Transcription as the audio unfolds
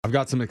I've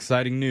got some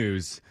exciting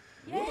news.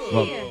 Yay.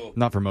 Well,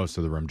 not for most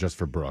of the room, just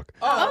for Brooke.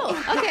 Oh,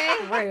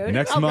 okay. Rude.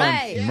 Next All month,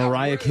 right.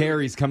 Mariah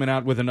Carey's coming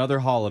out with another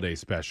holiday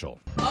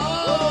special.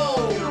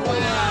 Oh,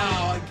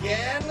 wow.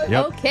 Again?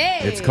 Yep. Okay.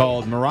 It's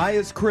called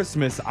Mariah's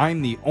Christmas.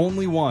 I'm the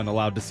only one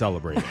allowed to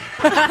celebrate it.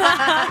 And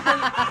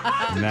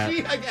that-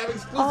 She like have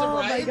exclusive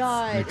Oh, my rights?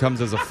 God. It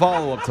comes as a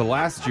follow-up to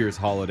last year's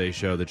holiday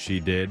show that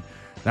she did.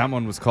 That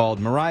one was called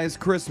Mariah's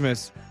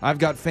Christmas. I've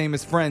got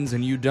famous friends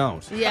and you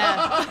don't. Yeah.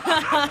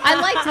 I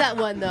liked that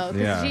one, though,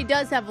 because Yeah. she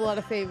does have a lot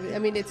of favorite. I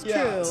mean, it's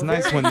Yeah. true. It's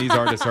nice when these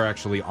artists are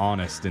actually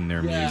honest in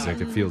their Yeah. music.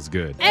 It feels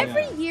good.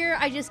 Every year,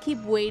 I just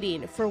keep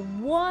waiting for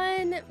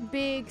one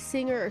big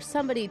singer or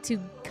somebody to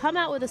come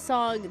out with a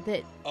song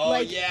that, Oh,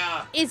 like,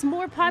 yeah. is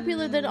more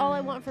popular than All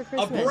I Want for A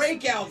Christmas.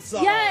 breakout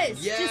song. Yes,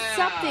 Yeah. just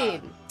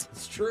something.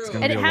 It's true. gonna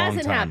And be it a long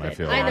hasn't time, I happened.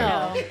 feel I like.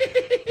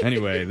 know.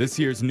 Anyway, this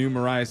year's new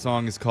Mariah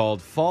song is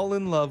called Fall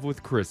in Love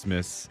with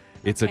Christmas.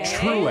 It's a Okay.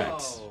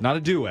 truet, not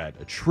a duet,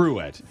 a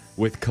truet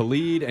with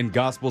Khalid and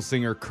gospel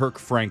singer Kirk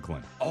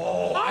Franklin.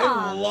 Oh,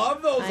 I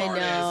love those I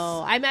artists.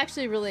 know. I'm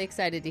actually really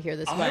excited to hear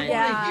this I one. want to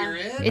Yeah. hear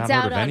it. It's Not heard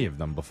out of any on- of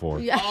them before.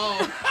 Yeah.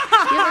 Oh,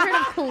 You ever heard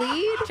of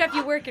Khalid? Jeff,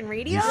 you work in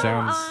radio? He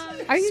sounds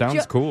Are you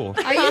sounds cool.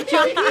 Are you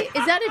joking?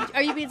 Is that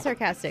are you being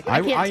sarcastic?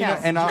 I can't tell.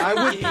 And I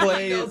would He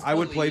play knows I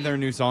would play Khalid. their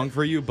new song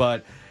for you,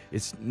 but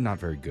it's not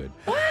very good.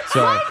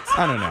 So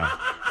I don't know.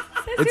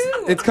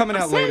 It's coming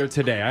out later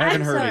today. I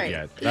haven't I'm heard sorry. it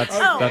yet. That's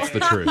Oh. that's the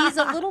truth. He's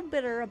a little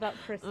bitter about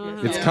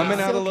Christmas. It's Yeah. coming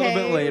out a little Okay.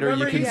 bit later.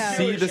 Remember, You can he's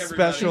see Jewish, the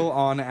everybody. special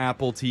on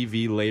Apple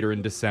TV later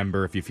in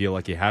December. If you feel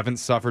like you haven't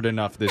suffered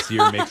enough this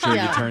year, make sure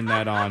Yeah. you turn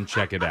that on.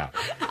 Check it out.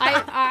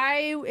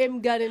 I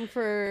am gunning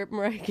for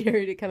Mariah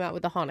Carey to come out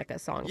with a Hanukkah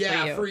song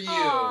yeah, for you.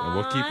 And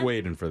we'll keep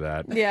waiting for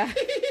that. Yeah.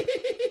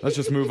 Let's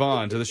just move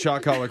on to the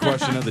shot collar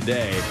question of the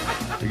day.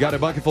 We got a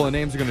bucket full of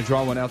names. We're going to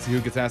draw one out, see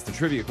who gets asked the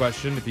trivia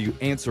question. If you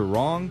answer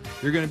wrong,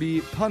 you're going to be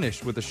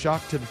punished with a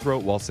shock to the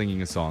throat while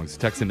singing a song. So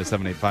text into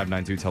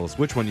 78592. Tell us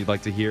which one you'd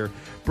like to hear.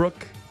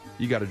 Brooke,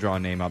 you got to draw a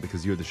name out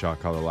because you had the shot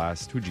collar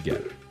last. Who'd you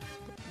get?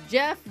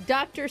 Jeff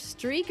Dr.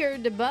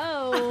 Streaker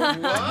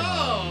DeBow.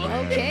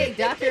 Whoa. Okay,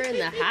 doctor in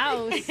the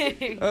house.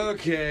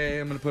 Okay,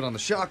 I'm going to put on the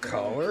shot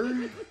collar.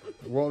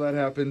 While that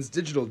happens,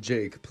 Digital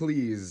Jake,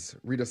 please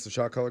read us the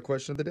shot collar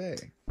question of the day.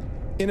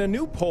 In a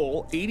new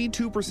poll,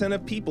 82%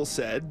 of people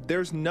said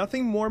there's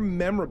nothing more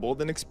memorable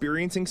than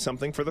experiencing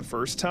something for the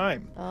first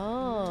time.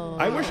 Oh.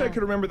 I wish I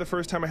could remember the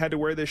first time I had to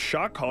wear this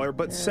shock collar,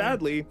 but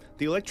sadly,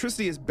 the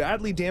electricity has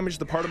badly damaged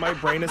the part of my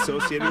brain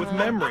associated with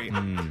memory.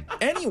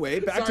 Anyway,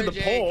 back to Sorry, the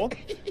Jake. poll.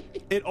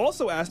 It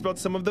also asked about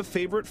some of the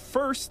favorite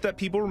firsts that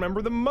people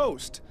remember the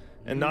most.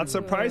 And not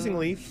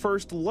surprisingly,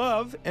 first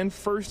love and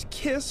first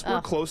kiss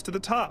were close to the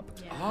top.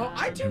 Oh,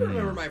 I do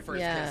remember my first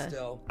Yeah. kiss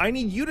still. I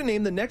need you to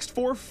name the next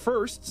 4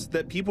 firsts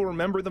that people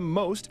remember the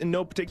most in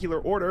no particular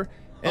order.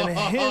 And a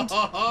hint,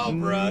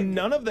 Brooke.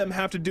 none of them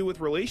have to do with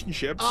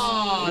relationships.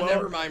 Oh, Well,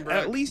 never mind, Brooke.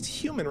 at least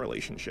human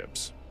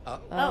relationships.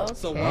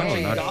 So Okay.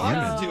 watching not dogs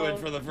humans. do it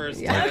for the first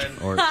Yeah. time.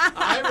 Or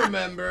I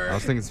remember. I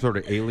was thinking sort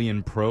of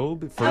alien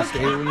probe. First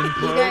alien You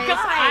probe. guys,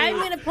 I'm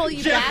going to pull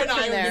you Jeff back and I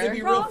from are going to there.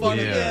 be real fun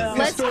Yeah. at this.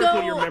 Let's Historically,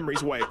 go- your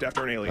memory's wiped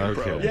after an alien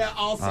Okay. probe. Yeah,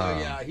 also,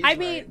 yeah. He's I right.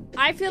 mean,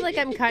 I feel like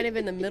I'm kind of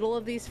in the middle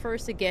of these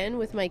first again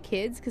with my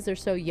kids because they're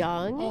so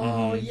young.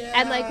 Oh, yeah.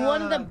 And like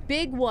one of the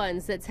big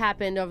ones that's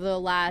happened over the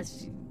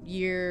last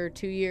year,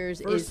 2 years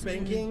First is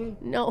spanking.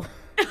 no.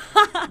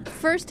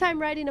 First time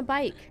riding a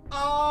bike.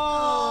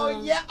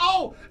 Oh, yeah.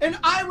 Oh, and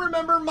I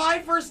remember my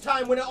first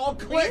time when it all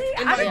clicked. Really?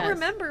 And I my- don't Yes.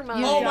 remember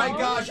mine. Oh my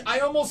gosh, I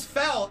almost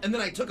fell, and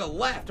then I took a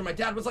left, and my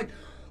dad was like,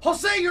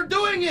 Jose, you're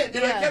doing it!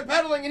 And I Yeah. kept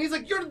pedaling, and he's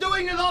like, you're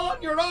doing it all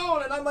on your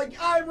own! And I'm like,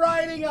 I'm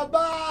riding a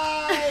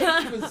bike!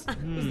 It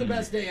was the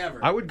best day ever.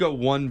 I would go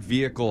one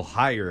vehicle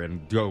higher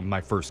and go my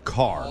first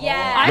car.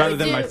 Yeah. I Rather would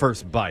than do- my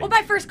first bike. Well,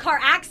 my first car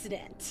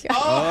accident. Oh,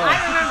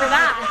 I remember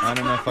that. I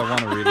don't know if I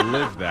want to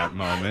relive that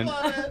moment.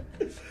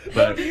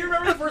 But do you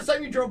remember the first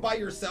time you drove by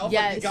yourself? Like,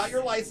 Yes. you got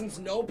your license,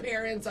 no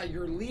parents,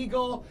 you're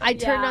legal. I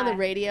turned on Yeah. the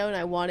radio and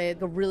I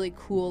wanted a really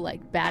cool,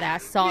 like,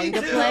 badass song Me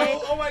to too. play.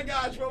 Oh my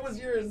gosh, what was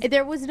yours?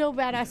 There was no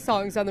badass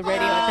songs on the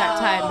radio at that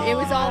time. It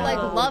was all like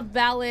Oh. love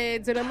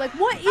ballads, and I'm like,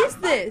 what is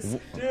this?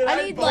 Dude,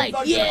 I need both like,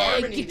 Dr. yeah,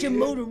 Harmony, get your dude.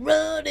 motor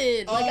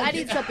running. Like, Oh, I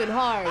need yeah. something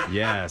hard.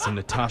 Yeah, some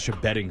Natasha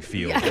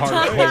Bedingfield. Yeah.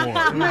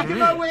 Hardcore. Making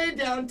my way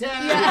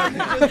downtown.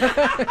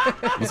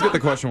 Let's get the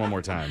question one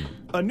more time.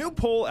 A new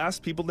poll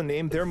asked people to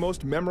name their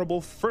most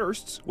memorable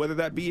firsts, whether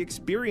that be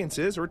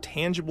experiences or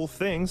tangible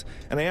things,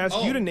 and I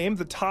asked you to name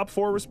the top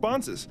 4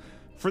 responses.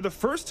 For the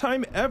first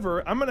time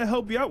ever, I'm going to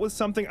help you out with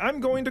something I'm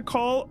going to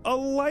call a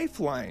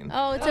lifeline.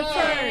 Oh, it's a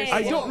first.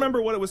 I don't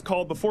remember what it was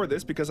called before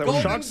this because I was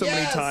Golden shocked so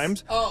many yes.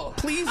 times. Oh.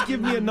 Please give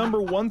me a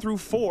number 1 through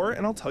 4,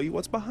 and I'll tell you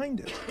what's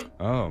behind it.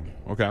 Oh,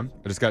 okay.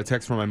 I just got a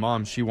text from my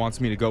mom. She wants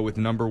me to go with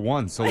number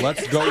 1. So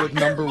let's go with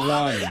number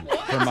 1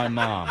 for my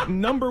mom.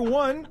 Number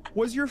 1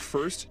 was your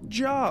first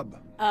job.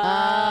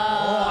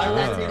 I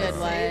That's was a gonna good say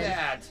one.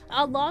 that.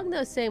 Along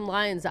those same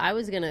lines, I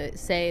was going to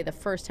say the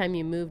first time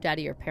you moved out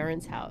of your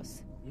parents'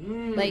 house.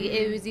 Like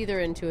it was either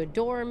into a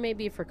dorm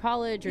maybe for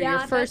college or Yeah, your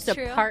that's first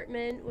true.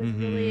 apartment was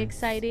really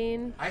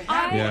exciting. I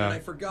had one Yeah. and I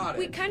forgot it.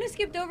 We kind of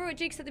skipped over what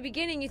Jake said at the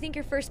beginning. You think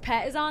your first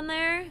pet is on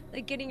there?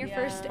 Like getting your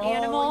first Oh,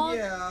 animal?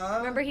 yeah.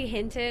 Remember he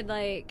hinted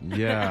like...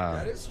 Yeah.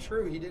 That is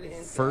true. He did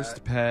hint First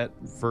that. pet,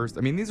 first.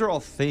 I mean, these are all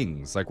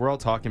things. Like, we're all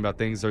talking about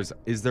things.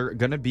 Is there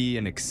going to be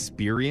an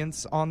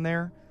experience on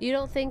there? You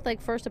don't think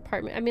like first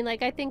apartment? I mean,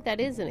 like I think that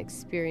is an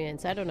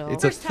experience. I don't know.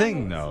 It's a First time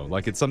thing, was- though.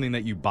 Like, it's something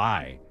that you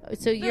buy.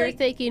 So you're Like-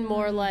 thinking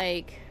more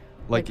like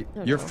Like, I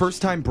don't your know.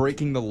 first time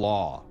breaking the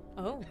law.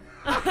 Oh.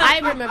 I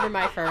remember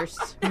my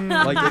first.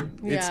 Like,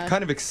 it's Yeah.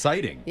 kind of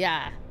exciting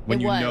Yeah. when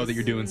it you know was. that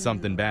you're doing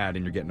something bad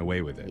and you're getting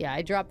away with it. Yeah,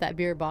 I dropped that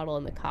beer bottle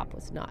and the cop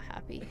was not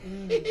happy.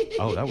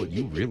 Oh,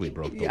 you really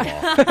broke the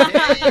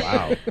law.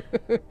 Wow.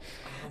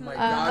 Oh my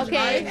gosh. okay.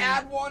 I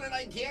had one and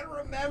I can't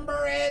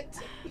remember it.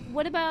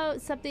 What about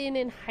something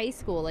in high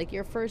school, like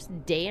your first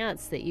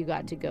dance that you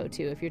got to go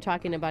to, if you're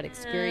talking about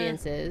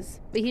experiences?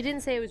 But he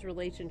didn't say it was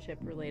relationship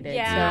related.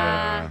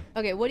 Yeah. So.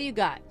 Okay, what do you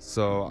got?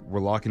 So,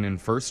 we're locking in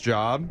first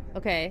job,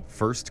 Okay.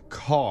 first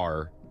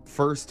car,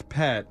 first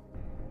pet,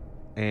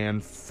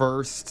 and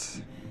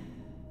first.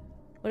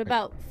 What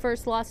about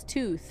first lost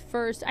tooth?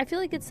 First, I feel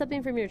like it's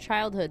something from your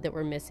childhood that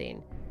we're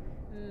missing.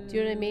 Do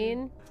you know what I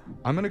mean?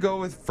 I'm going to go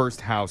with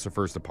first house or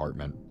first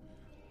apartment.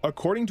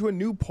 According to a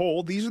new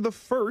poll, these are the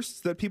firsts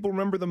that people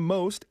remember the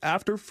most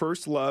after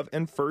first love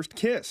and first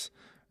kiss.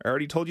 I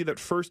already told you that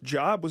first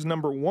job was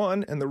number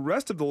 1, and the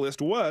rest of the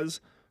list was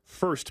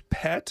first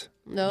pet,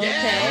 No.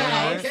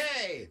 Yeah. Okay.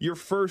 Okay. your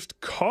first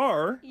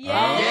car,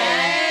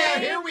 Yeah.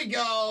 Here we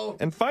go.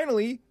 and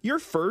finally, your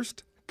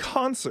first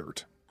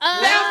concert.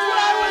 That's what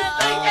I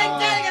was thinking.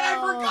 Dang it, I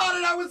forgot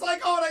it. I was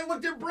like, oh, and I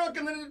looked at Brooke,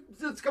 and then it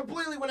just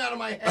completely went out of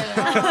my head.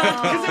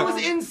 Because it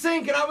was in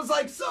sync, and I was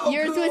like, so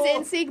Yours cool. was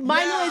in sync.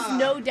 Mine was Yeah.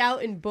 No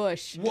Doubt in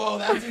Bush. Whoa,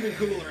 that's even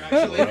cooler,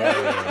 actually.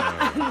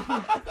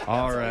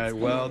 All right.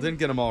 Well, didn't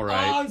get them all Oh,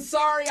 right. I'm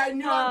sorry. I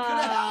knew I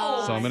could have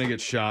helped. So I'm going to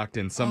get shocked,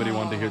 and somebody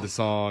wanted to hear the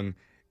song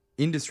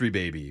Industry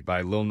Baby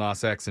by Lil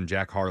Nas X and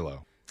Jack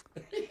Harlow.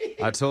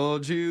 I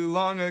told you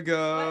long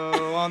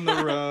ago on the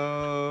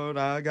road,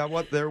 I got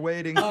what they're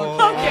waiting for.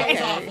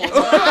 That was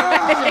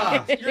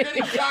awful. You're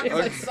getting shocked because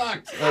I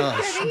sucked.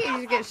 I think you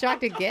should get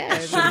shocked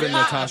again. Should have been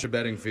Natasha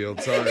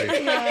Bedingfield. Sorry.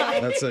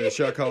 That's a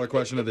shot caller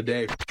question of the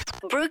day.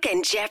 Brooke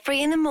and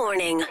Jeffrey in the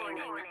morning.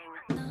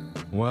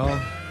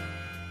 Well,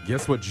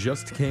 guess what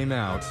just came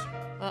out?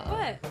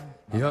 What?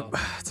 Yep,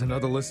 it's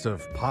another list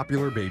of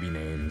popular baby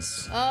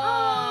names.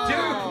 Oh.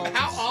 Dude,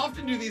 how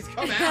often do these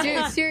come out?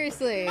 Dude,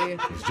 seriously.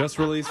 It's just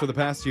released for the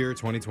past year,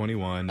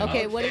 2021.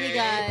 Okay, what do we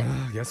got?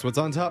 Guess what's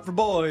on top for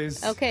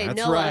boys? Okay, That's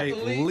Noah. right,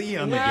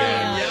 Liam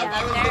again. Yep,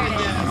 I was gonna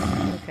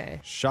guess. Okay.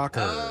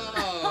 Shocker.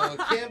 Oh,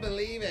 can't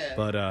believe it.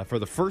 But for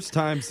the first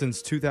time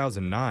since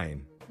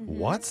 2009, Mm-hmm.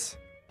 what?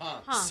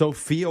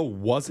 Sophia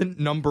wasn't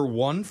number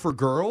 1 for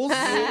girls?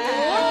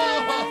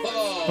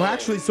 Well,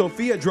 actually,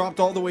 Sophia dropped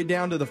all the way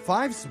down to the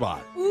 5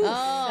 spot. Oh.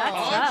 That's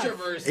tough.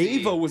 Controversy.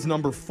 Ava was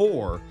number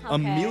 4.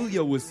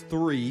 Amelia was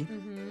 3.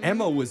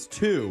 Emma was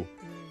 2.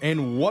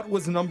 And what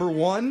was number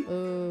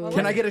 1?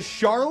 Can I get a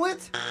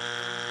Charlotte?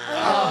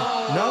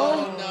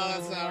 No? No,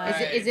 that's not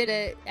right. Is it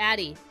a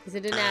Addie? Is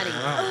it an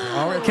Addie?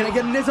 All right. Can I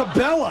get an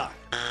Isabella?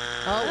 Oh,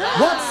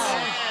 wow. What?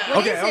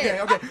 What Okay, is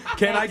it? okay.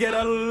 Can I get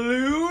a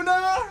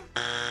Luna?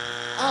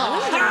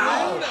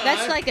 Oh,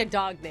 that's like a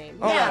dog name.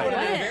 All right. what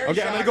is? Very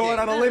Okay, I'm gonna go out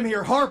shocking. on a limb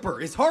here.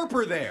 Harper. Is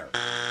Harper there?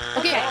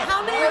 Okay,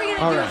 How many are we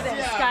All gonna do right. of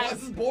this, Yeah, guys?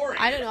 this is boring.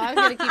 I don't know. I was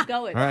gonna keep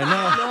going. All right,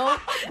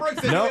 no.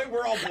 Brooks and Nope.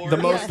 we're all bored. The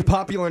most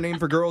popular name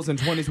for girls in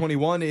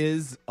 2021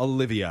 is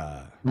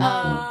Olivia.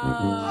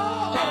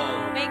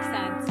 Makes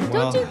sense.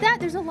 Don't do that.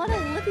 There's a lot of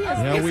Olivia's.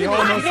 Yeah, we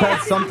almost had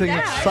something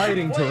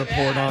exciting to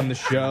report on the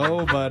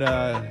show, but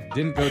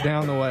didn't go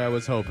down the way I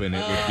was hoping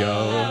it would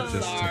go.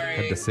 Just sorry.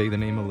 had to say the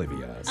name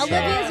Olivia. So-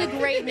 Olivia's a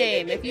great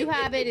name. If you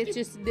have it, it's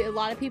just a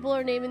lot of people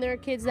are naming their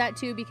kids that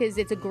too because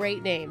it's a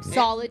great name.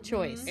 Solid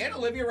choice. And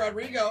Olivia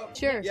Rodrigo.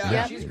 Sure. Yeah,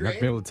 Yep. she's You're not gonna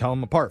great. be able to tell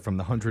them apart from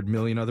the 100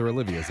 million other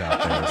Olivias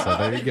out there. So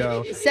there you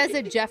go. Says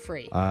a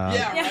Jeffrey. Yeah,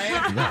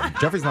 right? Yeah,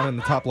 Jeffrey's not in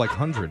the top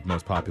 100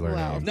 most popular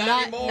Well, names.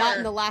 Not anymore. not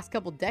in the last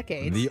couple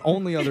decades. The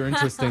only other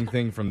interesting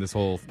thing from this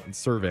whole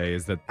survey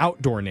is that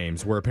outdoor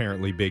names were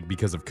apparently big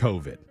because of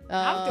COVID.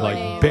 Outdoor Like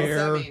names.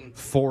 Bear, What's that mean?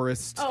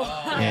 Forest,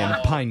 and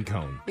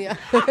Pinecone. Yeah.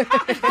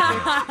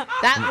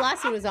 That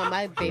last one was on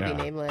my baby Yeah.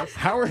 name list.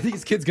 How are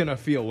these kids going to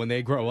feel when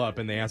they grow up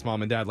and they ask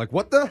mom and dad, like,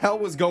 what the hell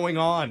was going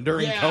on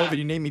during Yeah. COVID?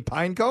 You named me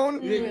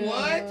Pinecone?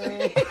 What?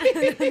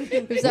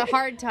 It was a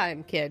hard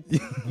time, kid. You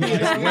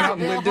just went out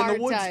and real lived in the hard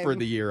woods time. for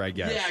the year, I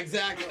guess. Yeah,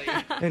 exactly.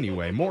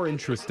 Anyway, more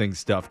interesting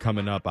stuff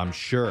coming up, I'm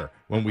sure,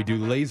 when we do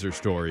laser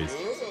stories.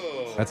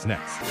 Ooh. That's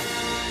next.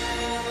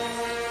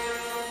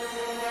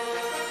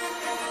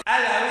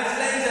 Hello, it's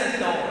Laser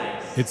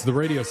Stories. It's the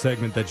radio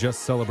segment that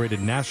just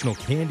celebrated National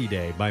Candy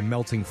Day by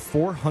melting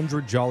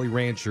 400 Jolly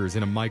Ranchers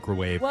in a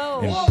microwave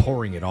and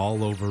pouring it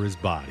all over his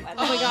body. Oh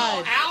my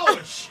God.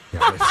 Ouch!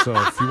 Yeah, so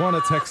if you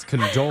want to text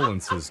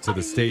condolences to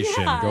the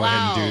station, go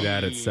ahead and do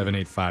that at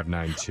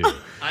 78592.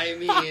 I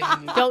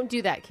mean, Don't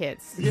do that,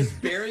 kids. just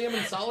bury him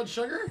in solid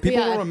sugar? People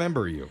Yeah. will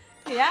remember you.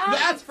 Yeah.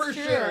 That's for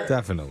sure.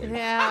 Definitely.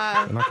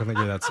 Yeah. I'm not going to think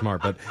you're that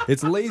smart, but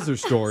it's Laser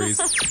Stories,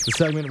 the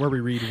segment where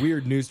we read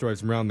weird news stories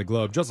from around the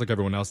globe, just like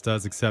everyone else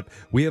does, except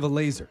we have a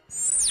laser.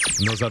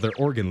 And those other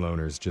organ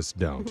loaners just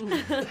don't.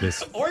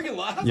 This, Organ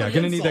loss? yeah,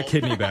 going to need that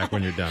kidney back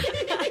when you're done.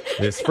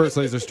 This first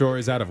Laser Story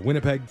is out of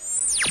Winnipeg.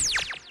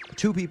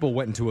 2 people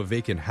went into a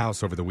vacant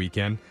house over the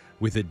weekend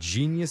with a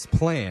genius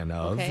plan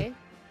of Okay.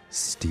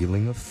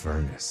 stealing a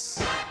furnace.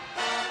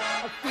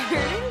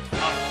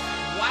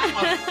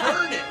 Wow, a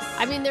furnace.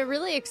 I mean, they're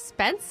really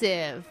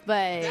expensive,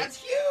 but That's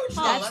huge.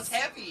 No, that's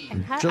heavy.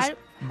 Just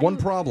one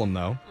problem,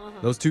 though.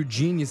 Those 2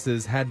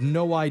 geniuses had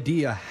no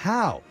idea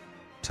how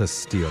to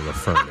steal a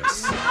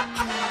furnace. Okay.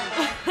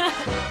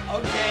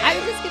 I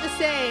was just gonna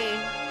say,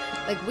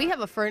 like, we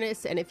have a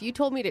furnace, and if you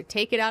told me to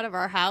take it out of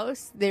our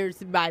house,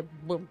 there's I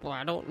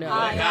don't know.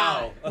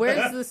 Wow.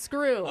 Where's the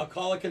screw? I'll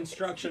call a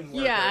construction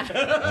worker. Yeah.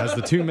 As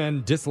the 2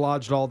 men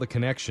dislodged all the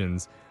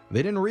connections,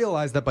 they didn't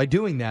realize that by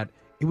doing that,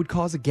 it would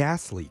cause a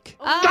gas leak.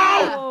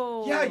 Oh.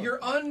 Yeah,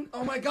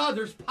 oh my God,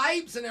 there's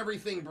pipes and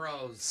everything,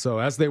 bros. So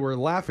as they were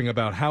laughing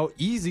about how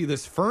easy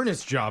this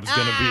furnace job's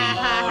gonna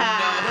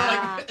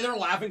Oh, no. They're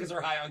laughing because they're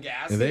high on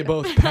gas. be, they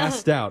both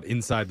passed out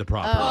inside the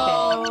property.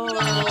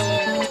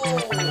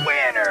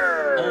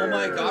 Oh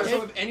my gosh,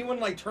 so if anyone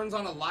like turns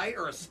on a light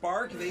or a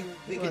spark, they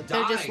could die.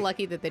 They're just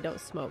lucky that they don't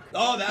smoke.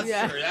 Oh, that's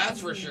Yeah. true.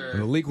 That's for And the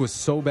sure. leak was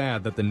so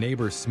bad that the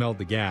neighbors smelled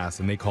the gas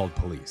and they called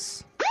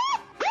police.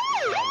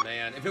 Oh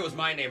man, if it was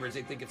my neighbors,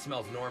 they'd think it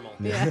smells normal.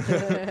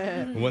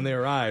 When they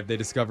arrived, they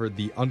discovered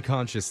the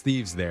unconscious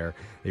thieves there.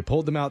 They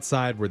pulled them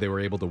outside where they were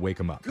able to wake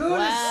them up. Good,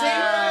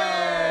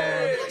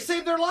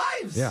 saved their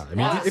lives. Yeah, I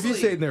mean, if you Honestly.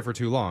 stayed in there for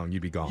too long,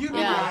 you'd be gone. You'd be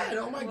Yeah. dead.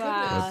 Oh my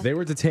Wow. goodness. They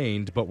were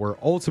detained, but were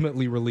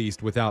ultimately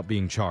released without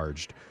being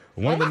charged.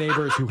 One of the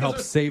neighbors who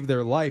helped save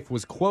their life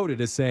was quoted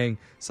as saying,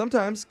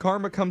 "Sometimes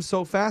karma comes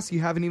so fast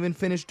you haven't even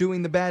finished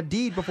doing the bad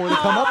deed before the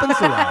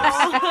comeuppance arrives."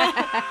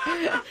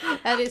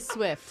 That is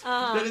swift.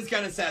 That is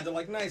kind of sad. They're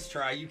like, nice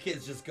try. You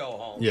kids just go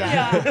home.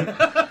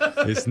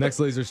 This next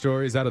laser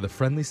story is out of the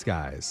friendly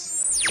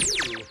skies.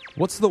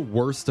 What's the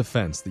worst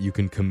offense that you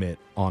can commit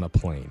on a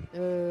plane?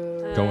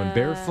 Going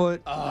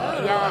barefoot,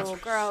 That's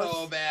gross.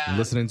 so bad.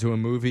 listening to a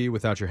movie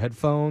without your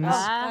headphones,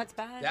 That's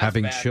bad. That's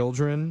having bad.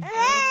 children.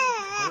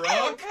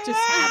 Brooke? Just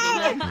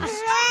having them.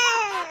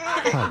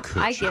 How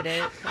could I you? get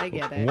it. I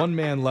get it. One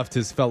man left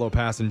his fellow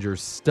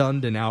passengers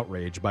stunned and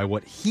outraged by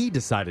what he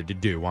decided to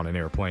do on an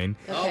airplane.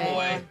 Oh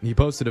boy. He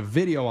posted a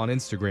video on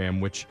Instagram,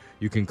 which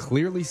you can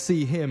clearly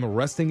see him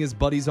resting his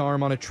buddy's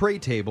arm on a tray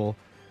table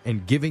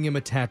and giving him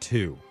a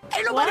tattoo.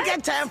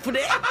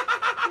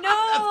 No.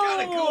 That's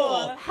kind of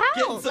cool. How?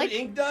 Getting some Like-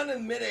 ink done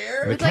in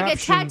midair. With like a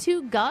caption-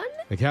 tattoo gun?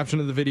 The caption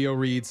of the video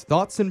reads,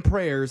 "Thoughts and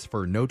prayers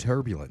for no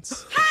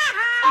turbulence."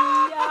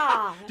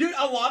 Yeah. Dude,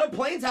 a lot of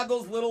planes have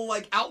those little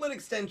like outlet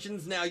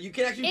extensions now. You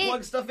can actually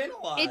plug stuff in a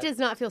lot. It does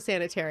not feel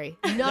sanitary.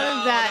 None No,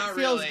 of that not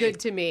feels really. good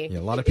to me. Yeah,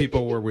 a lot of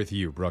people were with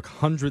you, Brooke.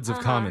 Hundreds of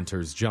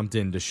commenters jumped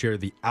in to share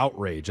the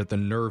outrage at the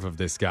nerve of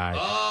this guy.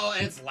 Oh,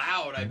 and it's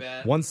loud, I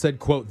bet. One said,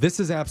 quote, "This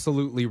is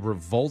absolutely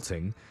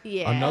revolting."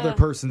 Yeah. Another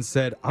person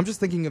said, "I'm just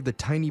thinking of the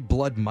tiny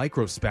blood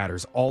micro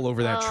spatters all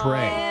over that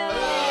tray."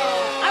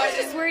 I was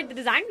just worried the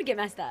design would get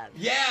messed up.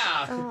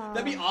 Yeah.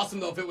 That'd be awesome,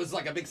 though, if it was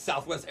like a big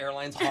Southwest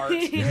Airlines heart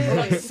or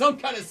like some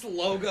kind of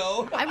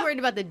logo. I'm worried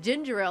about the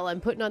ginger ale I'm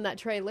putting on that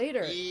tray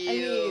later.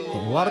 Ew.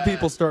 A lot of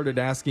people started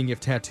asking if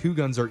tattoo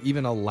guns are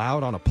even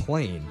allowed on a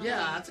plane.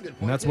 Yeah, that's a good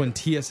point. And that's too. when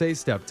TSA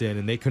stepped in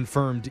and they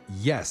confirmed,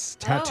 yes,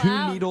 tattoo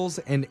wow. needles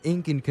and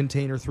ink in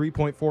container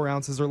 3.4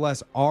 ounces or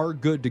less are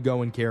good to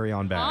go in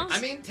carry-on bags.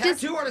 I mean,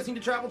 tattoo artists need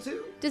to travel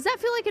too. Does that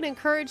feel like an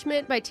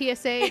encouragement by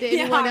TSA to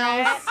anyone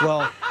right. else?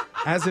 Well,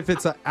 as if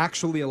it's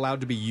actually allowed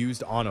to be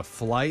used on a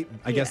flight,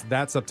 I guess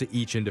that's up to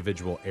each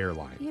individual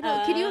airline. You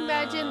know, can you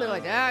imagine? They're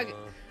like,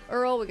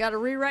 Earl, we got to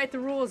rewrite the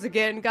rules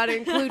again. Got to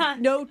include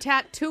no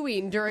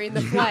tattooing during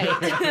the flight.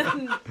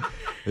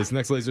 This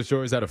next laser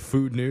story is out of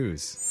Food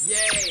News.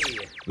 Yay.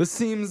 This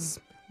seems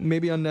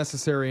maybe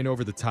unnecessary and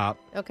over the top,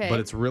 Okay. but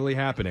it's really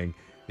happening.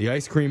 The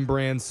ice cream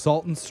brand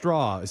Salt and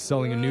Straw is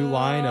selling a new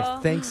line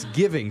of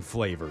Thanksgiving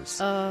flavors,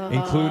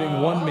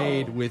 including one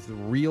made with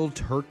real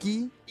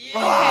turkey. You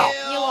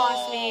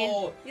lost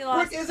me. You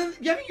lost.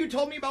 Haven't you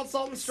told me about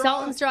Salt and Straw?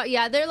 Salt and straw.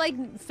 Yeah, they're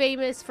like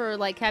famous for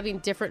like having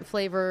different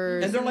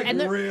flavors. And they're like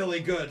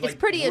really good. It's like,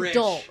 pretty rich.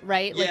 adult,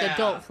 right? Like Yeah.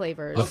 adult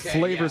flavors. The Okay,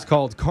 flavor's yeah.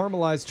 called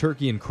caramelized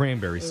turkey and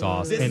cranberry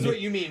sauce, This and is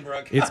what you mean,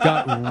 Brooke. it's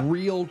got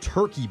real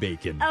turkey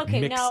bacon Okay,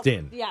 mixed no.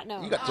 in. Yeah,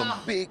 no. You got some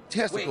big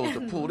testicles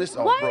to pull this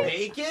off, What? bro.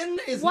 Bacon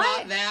is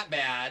What? not that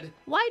bad.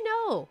 Why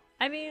no?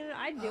 I mean,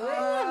 I'd do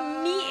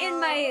it. Meat in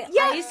my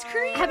ice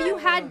cream? Have you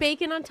had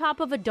bacon on top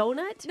of a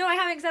donut? No, I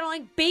haven't because I don't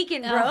like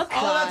bacon, Brooke.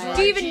 Oh, that's right.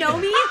 Do you even know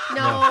me? No,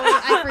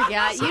 I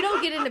forgot. You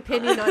don't get an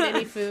opinion on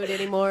any food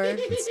anymore.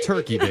 It's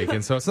turkey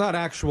bacon, so it's not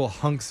actual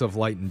hunks of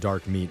light and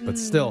dark meat, but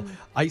still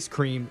ice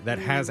cream that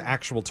has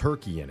actual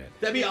turkey in it.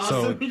 That'd be So-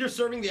 awesome. You're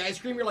serving the ice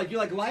cream. You're like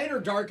light or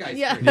dark ice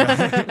Yeah. cream?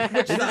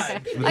 Which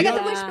side? I got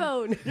the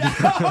wishbone.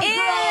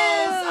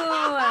 Ew.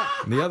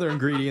 The other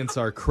ingredients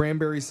are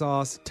cranberry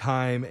sauce,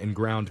 thyme, and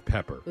ground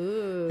pepper.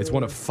 It's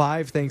one of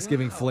 5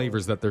 Thanksgiving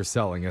flavors that they're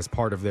selling as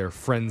part of their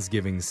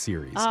Friendsgiving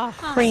series.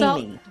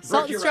 Creamy.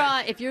 Salt and you're Straw,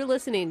 right. if you're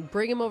listening,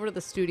 bring them over to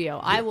the studio.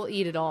 I will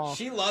eat it all.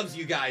 She loves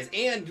you guys,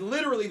 and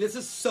literally, this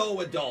is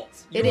so adult.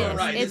 You It are is.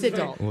 Right. It's This is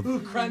adult. Very, ooh,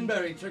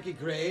 cranberry turkey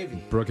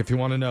gravy. Brooke, if you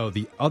want to know,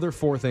 the other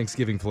 4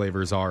 Thanksgiving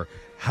flavors are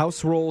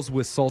house rolls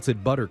with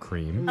salted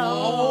buttercream,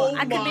 Oh, I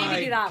could my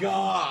maybe do that.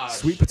 gosh.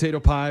 sweet potato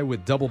pie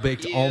with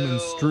double-baked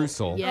almond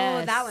streusel,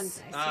 Yes. Oh, that one's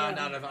nice.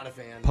 Not a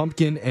fan.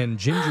 pumpkin and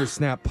ginger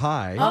snap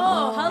pie,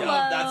 Oh, hello.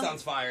 Yeah, that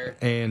sounds fire.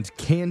 and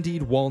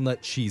candied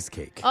walnut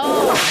cheesecake.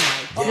 Oh,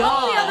 my All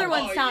God. the other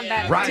ones sound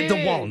yeah. better. Ride the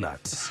dude.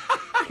 walnuts.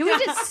 Can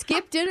we just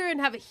skip dinner and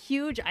have a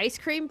huge ice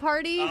cream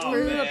party? Oh,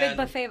 Ooh, a man. big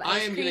buffet of I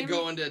ice am gonna cream.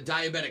 go into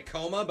diabetic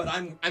coma, but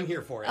I'm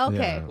here for it.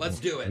 Okay. Yeah. Let's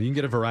do it. You can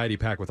get a variety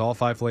pack with all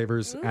 5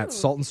 flavors at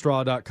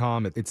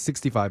saltandstraw.com. It's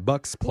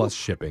 $65 plus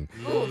shipping.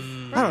 I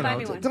don't Buy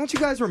me know. one. Don't you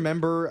guys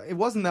remember? It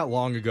wasn't that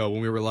long ago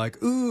when we were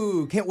like,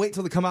 ooh, can't wait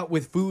till they come out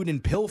with food in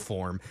pill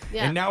form.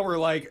 Yeah. And now we're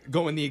like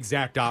going the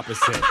exact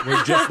opposite.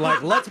 We're just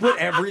like, let's put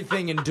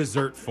everything in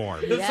dessert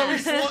form. So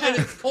it's and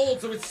it's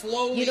cold, so it's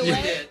slowly You know eat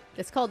what? it.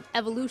 It's called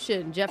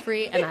evolution,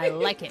 Jeffrey, and I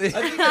like it.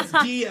 I think that's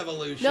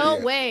de-evolution. No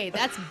way.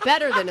 That's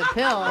better than a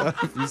pill.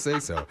 If you say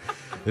so.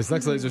 This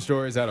next laser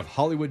story is out of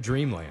Hollywood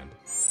Dreamland.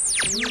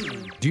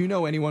 Do you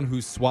know anyone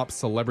who swaps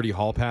celebrity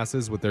hall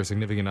passes with their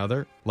significant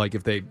other? Like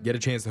if they get a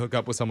chance to hook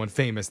up with someone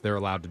famous, they're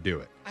allowed to do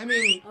it. I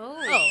mean,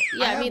 Oh,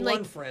 yeah. I have mean, one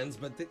like, friends,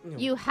 but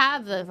you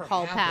have the Never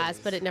hall pass, happens.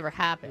 but it never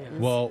happens.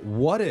 Well,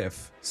 what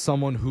if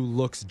someone who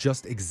looks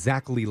just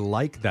exactly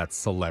like that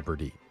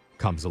celebrity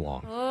comes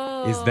along?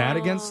 Is that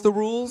against the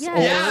rules? Yes.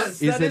 Or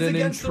Yes, is that it is an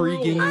against the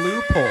intriguing rules.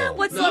 loophole?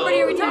 What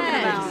celebrity are we talking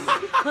Yes.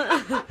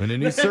 about? In a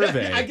new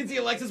survey, I can see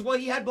Alexis. Well,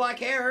 he had black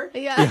hair.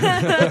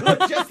 Yeah.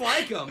 Looked just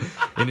like him.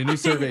 in a new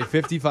survey,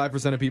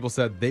 55% of people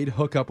said they'd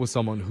hook up with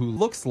someone who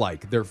looks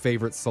like their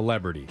favorite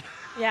celebrity.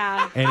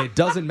 Yeah. And it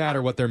doesn't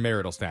matter what their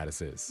marital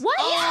status is. What?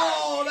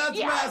 Oh, that's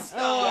messed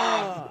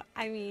up.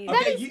 I mean,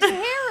 That is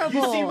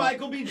terrible. You see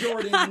Michael B.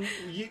 Jordan. What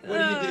do you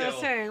do?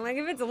 Sure. Like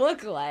if it's a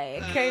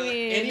look-alike, I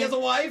mean, And he has a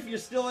wife. You're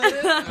still in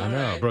it. I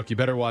know, Brooke, you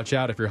better watch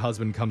out if your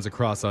husband comes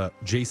across a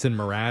Jason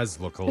Mraz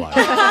lookalike.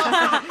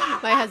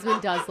 My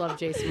husband does love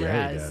Jason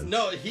Yeah, he Mraz. does.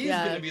 No, he's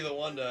Yeah. gonna be the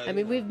one to. I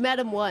mean, we've met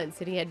him once,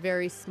 and he had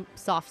very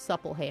soft,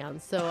 supple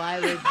hands. So I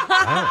would.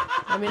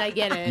 Oh, I mean, I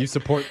get it. you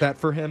support that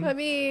for him? I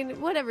mean,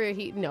 whatever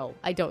he. No,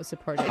 I don't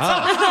support it.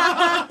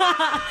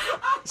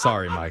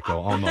 Sorry, Michael.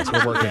 Almost.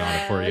 We're working on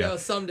it for I know, you.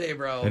 someday,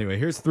 bro. Anyway,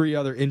 here's 3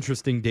 other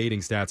interesting dating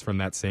stats from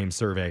that same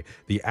survey.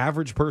 The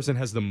average person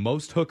has the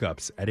most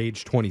hookups at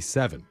age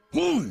 27.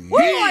 woo,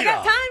 I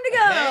got time to go.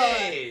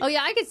 Hey. Oh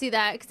yeah, I could see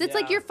that because it's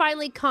like Yeah. you're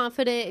finally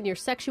confident in your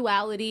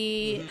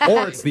sexuality.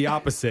 Or it's the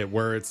opposite,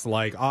 where it's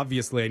like,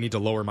 obviously, I need to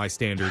lower my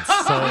standards so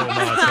much.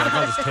 Like,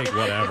 I'll just take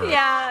whatever.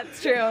 Yeah,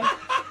 it's true.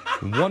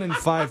 1 in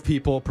 5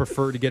 people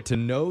prefer to get to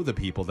know the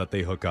people that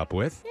they hook up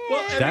with.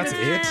 Well, That's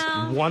it?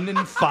 1 in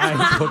 5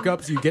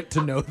 hookups, you get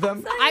to know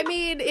them? I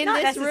mean, in Not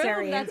this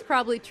necessary. room, that's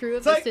probably true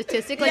of the like-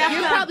 statistic. Like, yeah.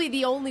 you're probably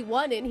the only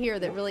one in here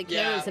that really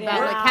cares Yeah.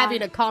 about like Yeah.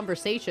 having a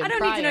conversation. I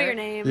don't need to know your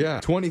name. Yeah.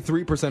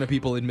 23% of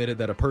people admitted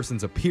that a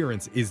person's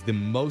appearance is the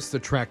most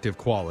attractive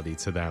quality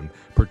to them,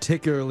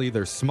 particularly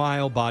their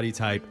smile, body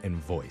type, and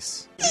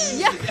voice.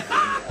 Yeah.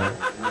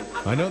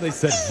 I know they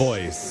said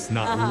voice,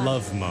 not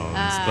love moans,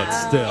 but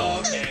still,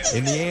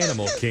 in the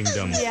animal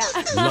kingdom,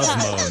 love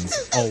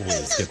moans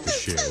always get the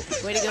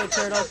shoe. Way to go,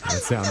 turtle.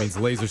 That sound means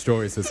Laser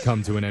Stories has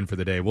come to an end for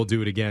the day. We'll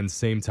do it again,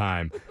 same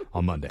time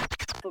on Monday.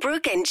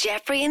 Brooke and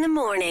Jeffrey in the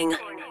morning.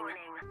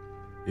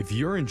 If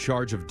you're in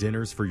charge of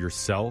dinners for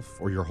yourself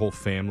or your whole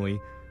family,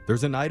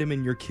 there's an item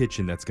in your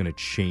kitchen that's going to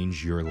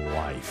change your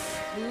life.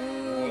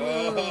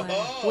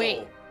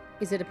 Wait,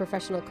 is it a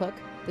professional cook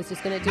that's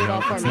just gonna do it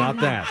all for It's me? not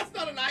that. That's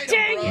not an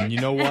item, bro. And you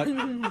know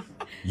what?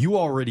 You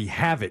already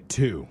have it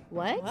too.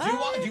 What?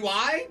 Do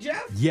I,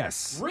 Jeff?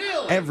 Yes.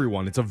 Really?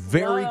 Everyone. It's a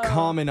very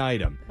common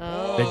item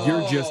that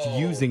you're just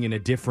using in a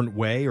different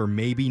way or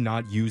maybe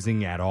not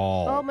using at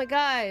all. Oh my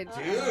god.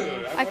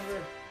 Dude, I-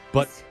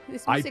 But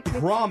this I music makes-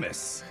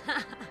 promise,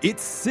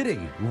 it's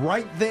sitting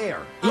right there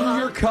in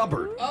your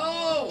cupboard,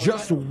 Oh,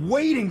 just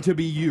waiting to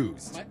be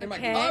used. in my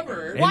Okay.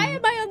 cupboard. Why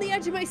am I on the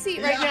edge of my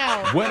seat right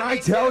now? When I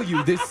tell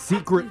you this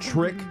secret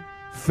trick,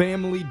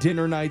 family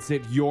dinner nights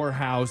at your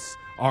house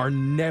are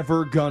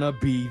never gonna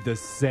be the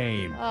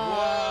same.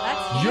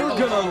 You're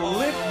gonna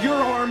lift your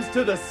arms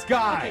to the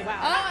sky,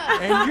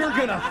 and you're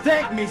gonna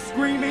thank me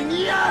screaming,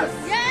 yes!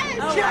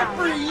 Yes!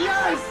 Jeffrey,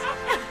 yes!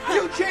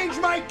 You changed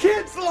my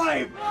kid's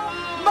life!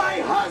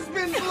 My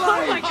husband's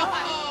life!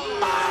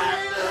 my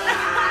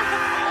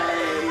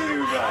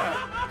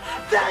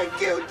life!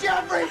 Thank you,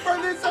 Jeffrey, for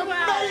this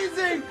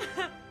amazing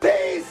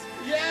piece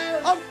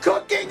of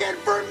cooking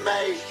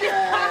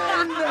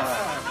information!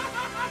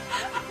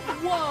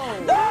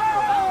 Whoa.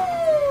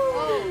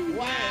 Oh,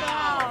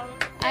 wow.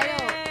 I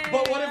don't.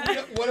 But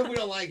what if we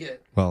don't like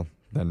it? Well,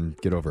 then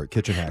get over it.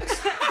 Kitchen Hacks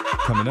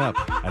coming up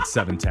at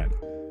 7:10.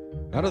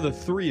 Out of the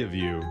three of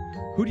you,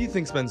 who do you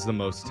think spends the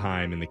most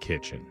time in the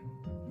kitchen?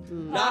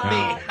 Not me.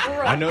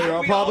 I know you're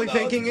all We probably all know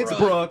thinking it's it's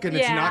Brooke. Brooke, and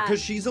it's Yeah. not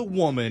because she's a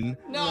woman.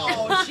 No,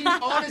 she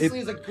honestly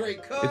is a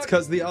great cook. It's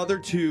because the other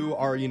two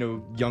are,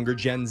 younger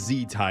Gen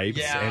Z types,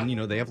 Yeah. and,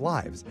 they have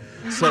lives.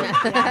 So,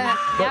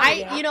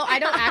 I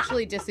don't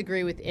actually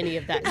disagree with any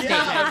of that statement.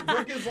 Yeah,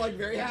 Brooke is like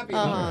very happy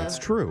about it's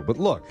true. But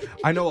look,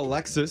 I know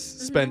Alexis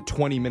spent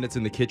 20 minutes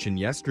in the kitchen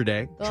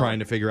yesterday trying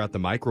to figure out the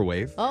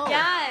microwave. Oh.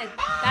 Yeah,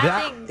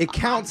 That it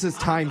counts as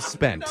time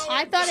spent.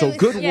 I thought So it was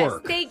good Yes,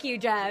 work. thank you,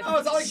 Jeff. Oh,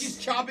 it's not like she's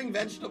chopping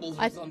vegetables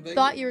or I something.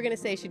 thought you were going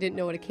to say she didn't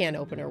know what a can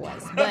opener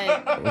was,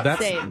 but Well,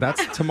 same.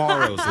 that's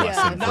tomorrow's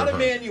lesson. Not for a her.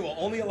 manual,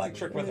 only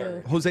electric with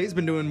her. Jose's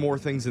been doing more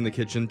things in the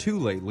kitchen too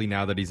lately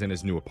now that he's in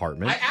his new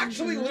apartment. I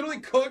actually literally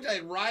cooked. I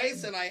had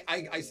rice and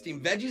I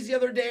steamed veggies the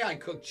other day. I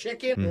cooked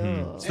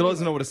chicken. Still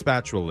doesn't know what a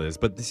spatula is,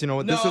 but this, you know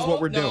what? This is what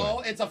we're No,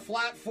 doing. it's a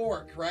flat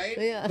fork, right?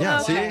 Yeah. Yeah,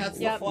 see? That's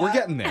the flat. We're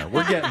getting there.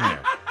 We're getting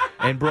there.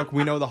 And Brooke,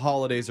 we know the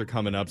holidays are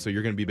coming up, so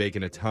you're going to be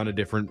baking a ton of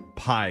different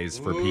pies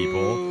for people.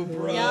 Ooh,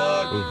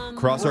 Brooke.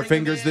 Cross our Bring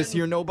 'em fingers in. this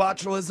year, no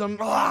botulism.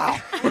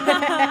 Ah!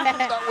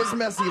 That was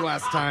messy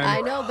last time.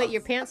 I know, but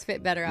your pants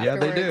fit better Yeah,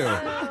 afterwards. they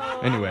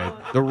do. Anyway,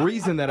 the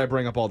reason that I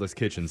bring up all this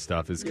kitchen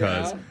stuff is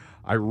because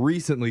I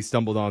recently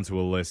stumbled onto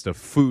a list of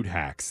food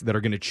hacks that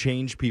are going to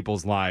change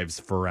people's lives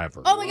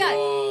forever. Oh my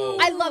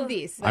god, I love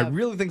these. I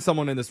really think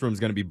someone in this room is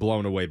going to be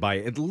blown away by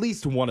at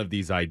least one of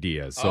these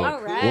ideas. So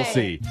All right. we'll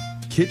see.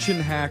 Kitchen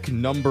hack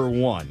number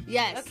 1.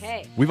 Yes.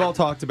 Okay. We've all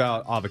talked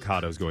about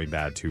avocados going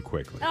bad too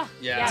quickly. Oh,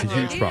 Yeah. It's a they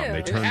huge do. problem.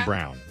 They turn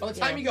brown. By the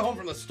time you go home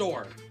from the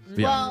store.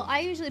 Yeah. Well,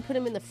 I usually put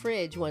them in the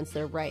fridge once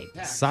they're ripe.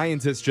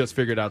 Scientists just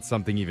figured out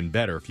something even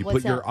better. If you What's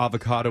put your that?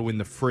 avocado in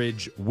the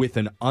fridge with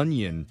an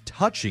onion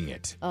touching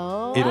it,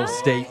 Oh. it'll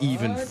stay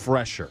even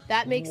fresher.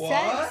 That makes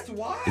sense.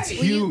 Why? It's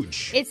Well, you-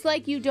 huge. It's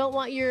like you don't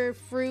want your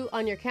fruit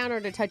on your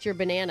counter to touch your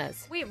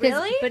bananas. Wait, 'Cause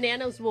really?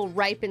 Bananas will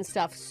ripen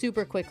stuff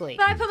super quickly.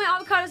 But I put my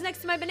avocados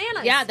next to my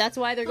bananas. Yeah, that's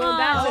why they're going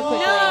bad so Oh,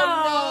 quickly.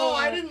 no,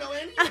 I didn't know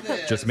any of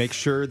this. Just make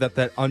sure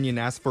that onion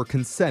asks for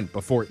consent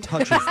before it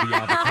touches the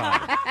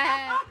avocado.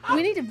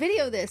 We need to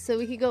video this so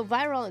we can go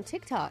viral on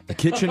TikTok.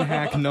 Kitchen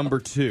hack number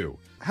 2.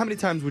 How many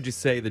times would you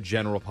say the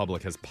general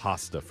public has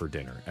pasta for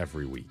dinner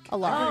every week? A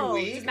lot. Oh,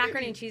 week? does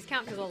macaroni and cheese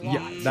count? Because a lot.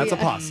 Yeah, that's a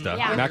pasta.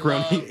 Yeah.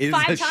 Macaroni is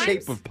 5 the times?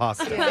 shape of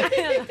pasta.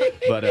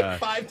 But,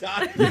 5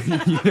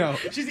 times. you know,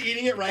 She's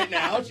eating it right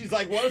now. She's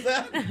like, what is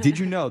that? did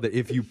you know that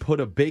if you put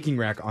a baking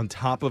rack on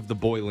top of the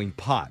boiling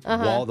pot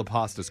while the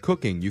pasta's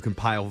cooking, you can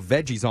pile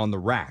veggies on the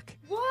rack?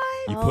 What?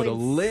 You put a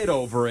and lid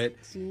over it,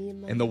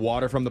 steam and the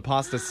water from the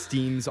pasta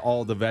steams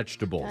all the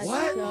vegetables. That's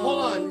What? so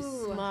Hold on.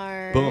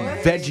 Smart. Boom,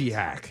 veggie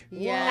hack.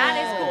 Yeah.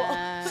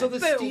 That is So the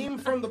Boom. steam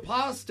from the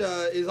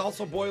pasta is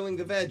also boiling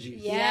the veggies.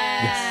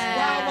 Yes.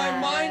 Wow, my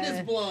mind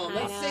is blown.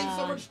 That saves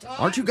so much time.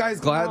 Aren't you guys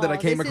glad that I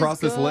came This is across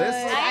this good. list?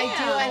 I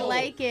do. I Wow.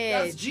 like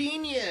That's it.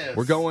 genius.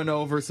 We're going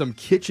over some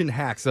kitchen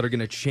hacks that are going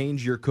to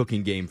change your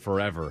cooking game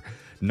forever.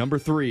 Number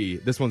 3,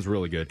 this one's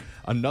really good.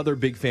 Another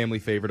big family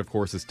favorite, of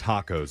course, is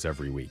tacos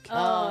every week.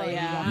 Oh,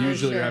 yeah.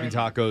 Usually for you're having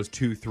sure. tacos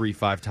 2, 3,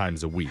 5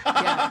 times a week.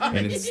 And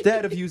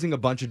instead of using a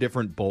bunch of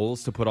different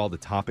bowls to put all the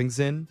toppings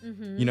in,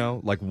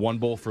 like one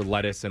bowl for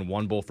lettuce and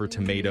one bowl for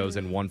tomatoes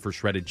and one for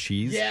shredded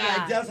cheese, Yeah,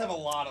 Yeah. it does have a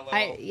lot of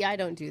little. I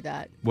don't do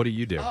that. what do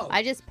you do? Oh.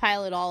 I just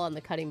pile it all on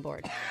the cutting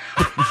board.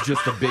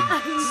 Just a big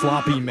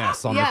sloppy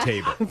mess on the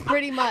table.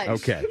 Pretty much.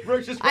 Okay.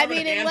 Brooke's just I rubbing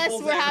mean, unless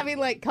handfuls we're in. having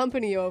like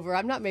company over,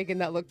 I'm not making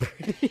that look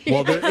pretty.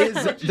 Well, there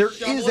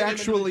shoveling is them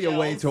actually into a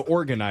way shells. to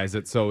organize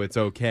it so it's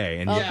okay,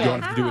 and you Okay.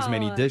 don't have to do as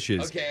many Wow.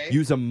 dishes. Okay.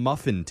 Use a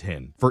muffin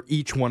tin for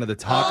each one of the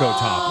taco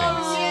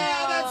toppings. Oh,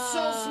 yeah, that's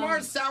so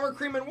smart. Sour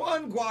cream in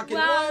one, guac in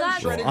Wow, one,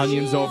 that's shredded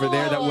Onions cheese. over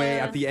there. That way,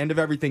 at the end of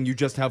everything, you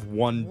just have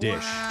one dish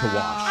to wash.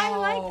 I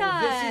like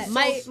that. This is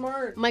My- so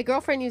smart. My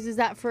girlfriend uses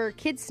that for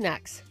kids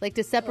snacks, like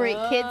to separate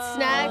kids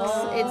snacks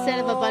instead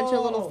of a bunch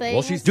of little things.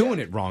 Well, she's doing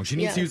it wrong. She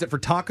needs to Yeah. use it for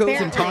tacos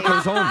and Apparently.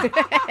 tacos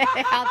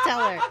only. I'll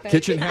tell her.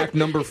 Kitchen hack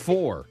number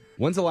 4.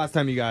 When's the last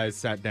time you guys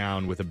sat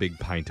down with a big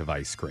pint of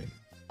ice cream?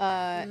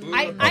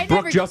 I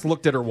Brooke never. just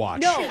looked at her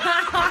watch. No.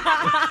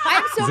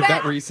 I'm so Is it mad.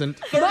 that recent?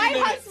 My minutes.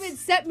 husband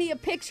sent me a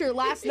picture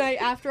last night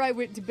after I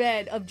went to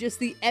bed of just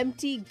the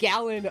empty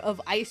gallon of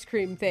ice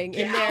cream thing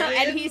in there. Gallon?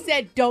 And he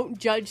said, "Don't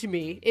judge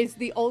me," is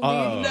the only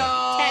Oh.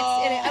 No.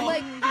 text in it. I'm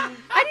like,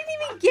 I didn't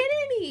even get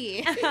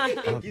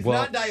any. He's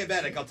well- not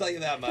diabetic, I'll tell you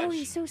that much. Oh,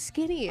 he's so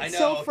skinny. I It's know.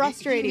 so He-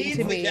 frustrating he needs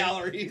to the me.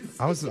 calories.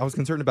 I was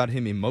concerned about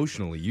him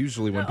emotionally.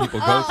 Usually when people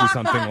go through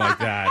something like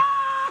that,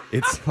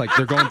 it's like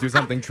they're going through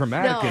something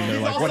traumatic No. and they're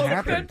He's like, what also-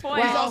 happened? Good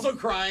point. He's Well- also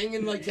crying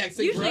and like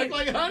texting Usually- Brooke,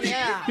 like, honey.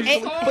 Yeah. he's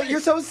It- fine. But you're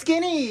so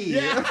skinny.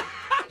 Yeah.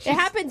 It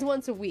happens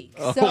once a week.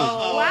 So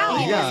Wow.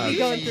 you Yeah. must be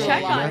going through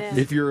Check a on lot. it.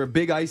 If you're a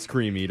big ice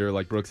cream eater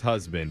like Brooke's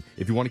husband,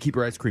 if you want to keep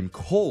your ice cream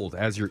cold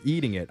as you're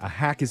eating it, a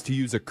hack is to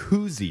use a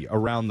koozie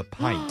around the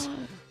pint.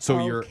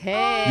 So your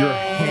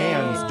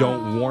hands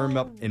don't warm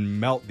up and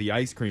melt the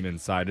ice cream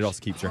inside. It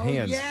also keeps your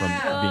hands from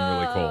being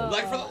really cold.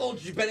 Like for the old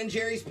Ben and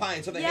Jerry's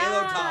pints or the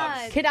Halo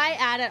tops. Can I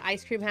add an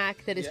ice cream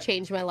hack that has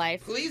changed my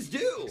life? Please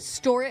do.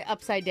 Store it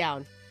upside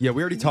down. Yeah,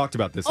 we already talked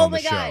about this Oh on the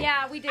my show. God.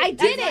 Yeah, we did. I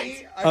did That's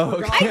it. right.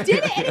 Okay. I did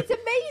it, and it's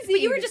amazing.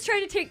 But you were just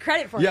trying to take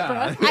credit for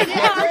Yeah. it, Brooke. I did.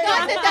 I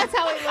forgot that that's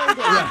how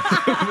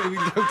I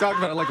learned it. We talked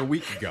about it like a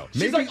week ago.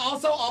 She's Maybe like,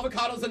 also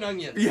avocados and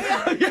onions.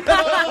 yeah,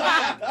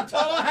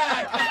 Total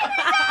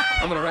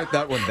hack. I'm gonna write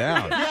that one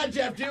down. Yeah,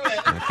 Jeff, do it.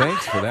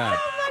 Thanks for that.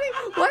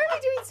 Why are we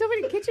doing so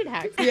many kitchen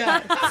hacks? Yeah.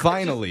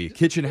 Finally,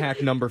 kitchen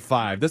hack number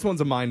 5. This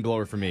one's a mind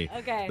blower for me.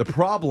 Okay. The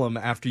problem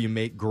after you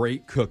make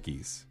great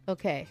cookies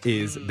Okay.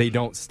 is they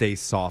don't stay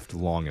soft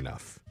long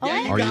enough.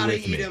 Yeah, you Are you gotta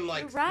with eat me? them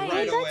like Right.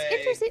 right That's away.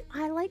 interesting.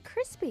 I like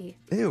crispy.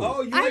 Ew.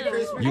 Oh, you I like know.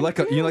 crispy?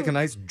 you like a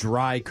nice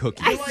dry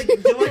cookie. You like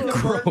the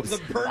Gross.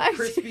 burnt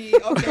crispy.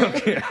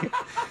 Okay.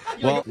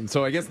 Well,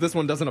 so I guess this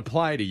one doesn't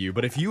apply to you,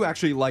 but if you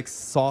actually like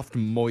soft,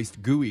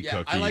 moist, gooey Yeah,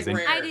 cookies, I like then,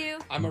 rare. I do.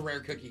 I'm a rare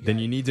cookie guy. then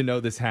you need to know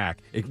this hack.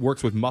 It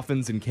works with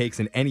muffins and cakes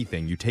and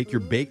anything. You take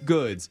your baked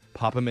goods,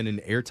 pop them in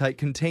an airtight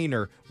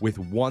container with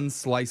 1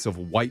 slice of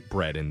white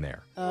bread in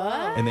there.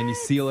 And then you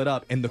seal it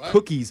up, and the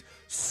cookies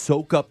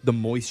soak up the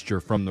moisture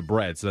from the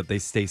bread so that they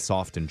stay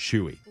soft and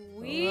chewy.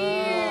 Weird.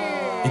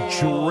 It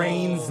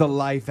drains the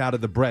life out of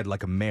the bread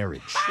like a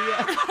marriage.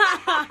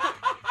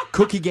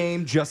 Cookie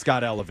game just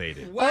got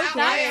elevated. Wow,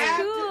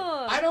 That's cool.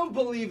 I don't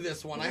believe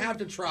this one. I have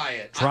to try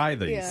it. Try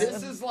these. Yeah.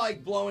 This is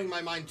like blowing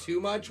my mind too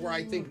much where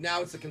I think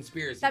now it's a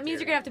conspiracy. That means you're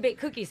theory. going to have to bake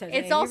cookies. Jose.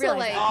 It's You also realize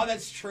like- that. Oh,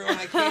 that's true. And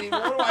I can't even.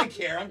 What do I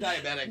care? I'm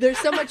diabetic. There's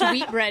so much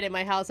wheat bread in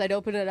my house. I'd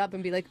open it up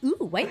and be like, "Ooh,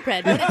 white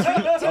bread."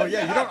 Oh,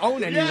 yeah, you don't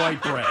own any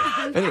white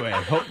bread. Anyway,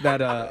 I hope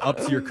that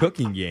ups your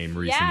cooking game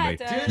recently. it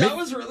does. Dude, that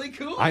was really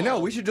cool. I know,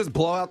 we should just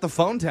blow out the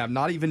phone tab,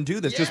 not even do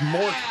this, just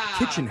more Yeah.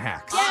 kitchen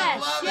hacks. I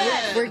love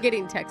it. We're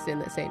getting texts in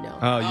that say no.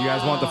 Oh, you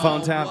guys want the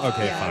phone tab?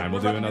 Okay, Yeah. fine,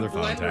 we'll We're do about to another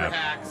phone blender tab.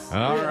 hacks.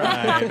 All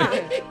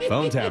right.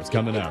 Phone tab's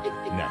coming up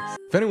next.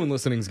 If anyone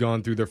listening's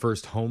gone through their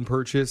first home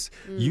purchase,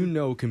 you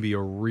know it can be a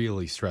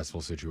really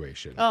stressful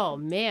situation. Oh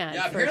man,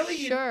 Yeah, for apparently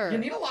sure. you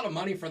need a lot of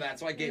money for that,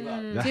 so I gave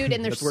up. Dude,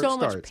 and there's That's where it so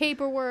much starts.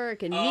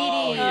 paperwork and Oh,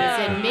 meetings,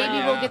 yeah. and maybe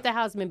Yeah. we'll get the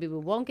house, maybe we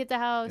won't get the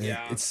house.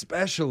 Yeah. It's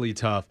especially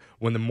tough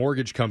when the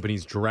mortgage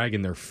company's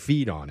dragging their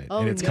feet on it, Oh,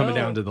 and it's coming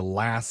no. down to the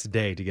last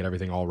day to get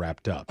everything all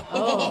wrapped up.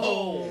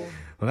 Oh.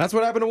 Well, that's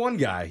what happened to one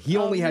guy. He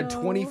only had no.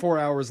 24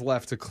 hours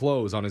left to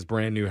close on his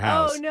brand new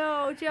house. Oh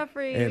no,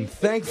 Jeffrey. And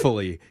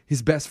thankfully,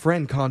 his best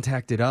friend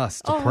contacted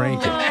us to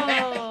prank him.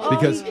 Oh.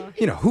 Because,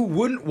 you know, who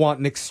wouldn't want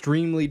an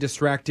extremely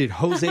distracted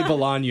Jose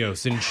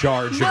Bolaños in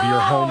charge of your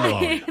home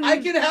loan? I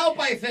can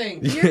help, I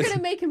think. You're gonna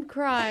make him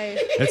cry.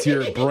 That's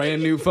your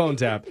brand new phone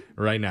tap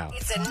right now.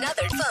 It's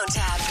another phone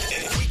tap.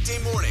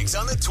 Weekday mornings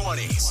on the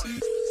 20s.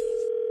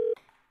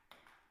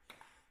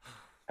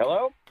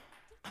 Hello?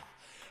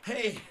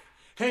 Hey,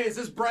 is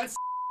this Brett?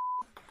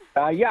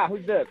 Yeah,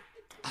 who's this?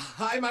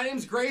 Hi, my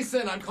name's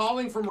Grayson. I'm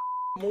calling from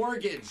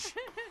Mortgage.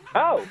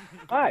 Oh,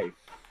 hi.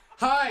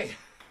 Hi.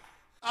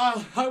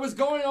 I was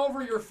going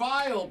over your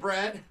file,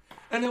 Brett,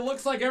 and it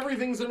looks like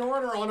everything's in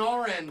order on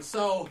our end,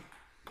 so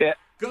Yeah,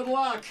 good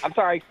luck. I'm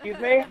sorry, excuse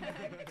me?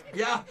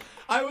 Yeah,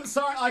 I was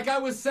sorry. Like I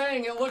was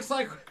saying, it looks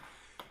like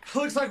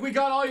we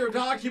got all your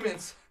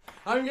documents.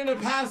 I'm gonna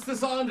pass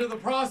this on to the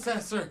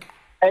processor.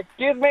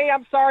 Excuse me,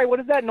 I'm sorry, what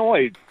is that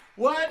noise?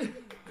 What?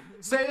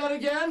 Say that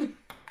again?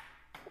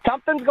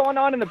 Something's going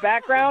on in the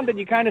background and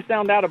you kind of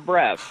sound out of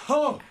breath.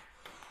 Oh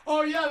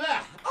yeah,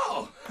 that.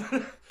 Oh,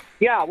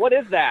 Yeah, what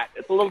is that?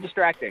 It's a little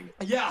distracting.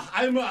 yeah.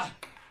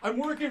 I'm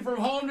working from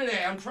home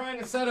today. I'm trying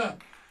to set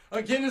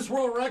a Guinness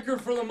World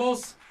Record for the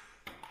most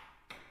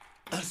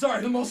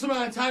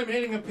amount of time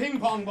hitting a ping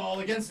pong ball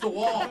against the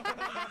wall.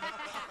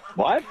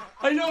 What?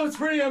 I know it's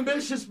pretty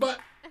ambitious, but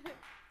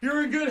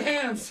you're in good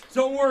hands.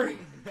 Don't worry.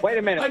 Wait a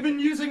I've minute. been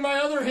using my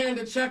other hand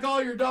to check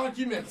all your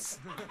documents.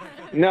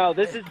 No,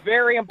 this is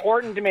very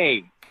important to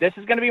me. This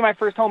is going to be my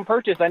first home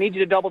purchase. I need you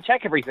to double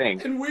check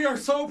everything. And we are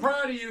so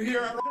proud of you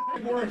here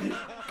at Mortgage.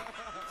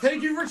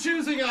 Thank you for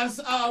choosing us.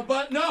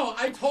 But no,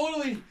 I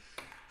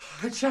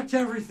checked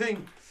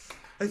everything.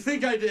 I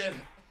think I did.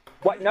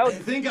 What? No, I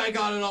think I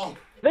got it all.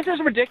 this is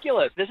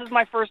ridiculous. This is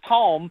my first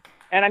home,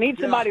 and I need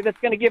somebody that's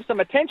going to give some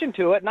attention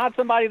to it, not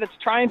somebody that's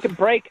trying to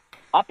break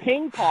a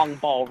ping pong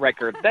ball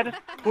record. That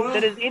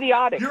is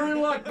idiotic. You're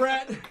in luck,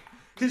 Brett,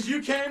 because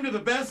you came to the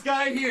best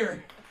guy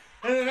here.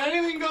 And if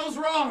anything goes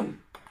wrong,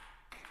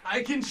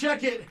 I can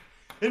check it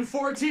in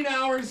 14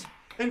 hours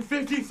and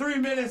 53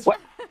 minutes What?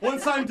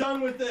 once I'm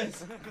done with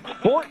this.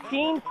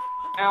 14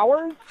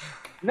 hours?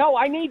 No,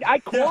 I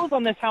close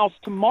on this house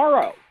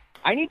tomorrow.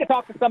 I need to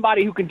talk to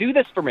somebody who can do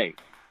this for me.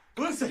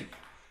 Listen,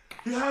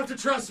 you have to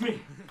trust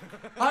me.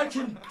 I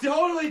can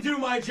totally do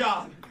my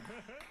job.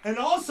 And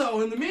also,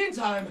 in the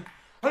meantime,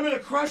 I'm going to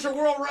crush a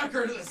world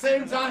record at the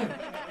same time.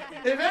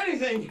 If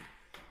anything,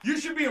 You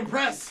should be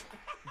impressed.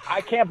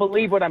 I can't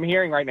believe what I'm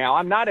hearing right now.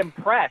 I'm not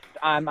impressed.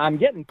 I'm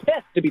getting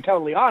pissed, to be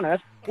totally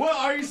honest. Well,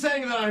 are you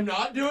saying that I'm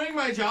not doing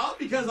my job?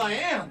 Because I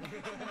am.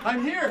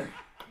 I'm here.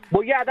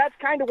 Well, yeah, that's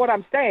kind of what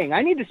I'm saying.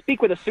 I need to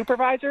speak with a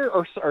supervisor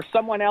or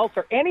someone else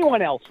or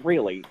anyone else,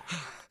 really.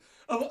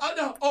 No.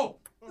 Oh,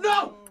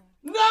 no!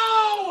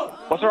 No!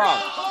 What's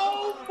wrong?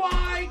 Oh,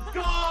 my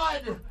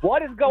God!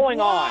 What is going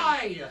on?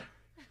 Why?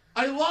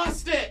 I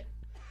lost it.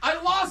 I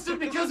lost it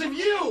because of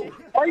you.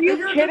 Are you and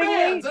your kidding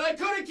demands, me? And I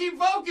couldn't keep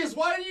focused.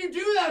 Why did you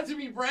do that to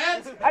me,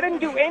 Brad? I didn't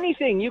do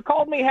anything. You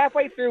called me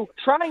halfway through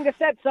trying to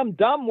set some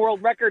dumb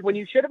world record when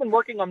you should have been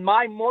working on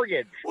my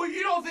mortgage. Well,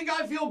 you don't think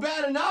I feel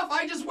bad enough?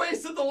 I just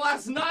wasted the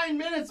last 9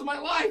 minutes of my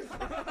life.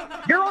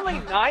 You're only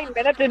 9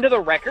 minutes into the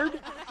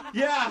record?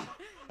 Yeah,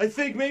 I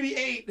think maybe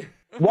 8.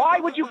 Why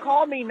would you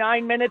call me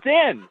 9 minutes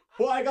in?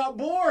 Well, I got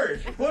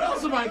bored. What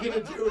else am I going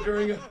to do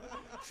during a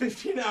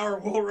 15-hour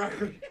world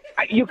record?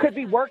 You could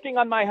be working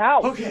on my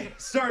house. Okay,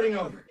 starting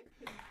over.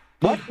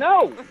 What?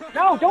 No,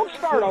 don't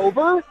start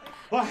over.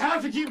 Well, I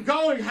have to keep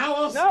going. How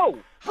else? No.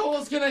 How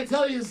else can I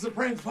tell you this is a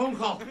prank phone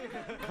call?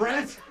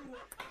 Brent,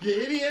 you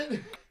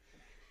idiot.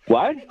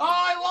 What? Oh,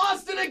 I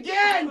lost it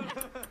again.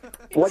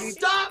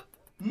 Stop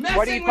messing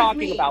What are you with talking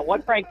me. about?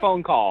 What prank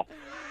phone call?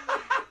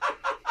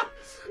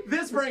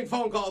 This prank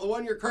phone call, the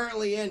one you're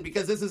currently in,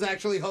 because this is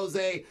actually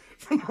Jose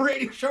from the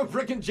radio show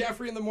Brooke and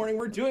Jeffrey in the Morning.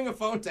 We're doing a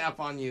phone tap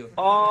on you.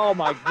 Oh,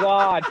 my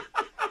God.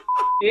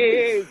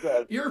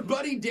 Jesus. Your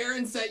buddy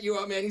Darren set you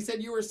up, man. He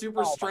said you were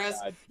super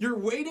stressed. God. You're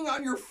waiting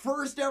on your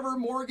first ever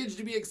mortgage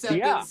to be accepted,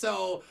 Yeah.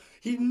 so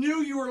he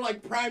knew you were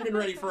like primed and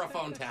ready for a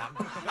phone tap.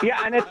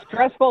 Yeah, and it's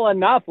stressful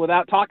enough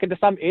without talking to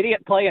some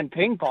idiot playing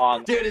ping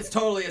pong. Dude, it's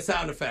totally a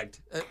sound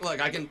effect.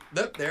 Look, I can...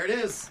 There it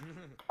is.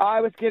 I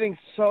was getting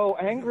so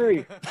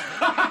angry.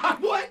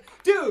 What?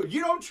 Dude, you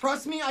don't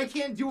trust me? I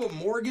can't do a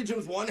mortgage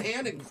with one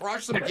hand and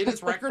crush some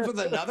Guinness records with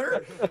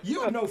another?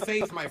 You have no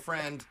faith, my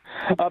friend.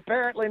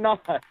 Apparently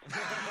not.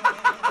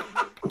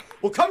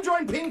 Well, come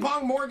join Ping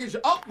Pong Mortgage.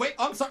 Oh, wait,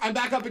 I'm sorry. I'm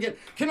back up again.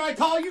 Can I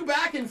call you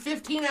back in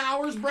 15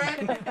 hours,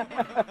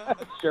 Brett?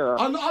 Sure.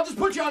 I'll just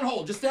put you on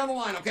hold. Just stay on the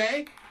line,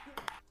 okay?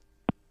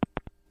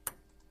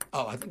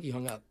 Oh, I think he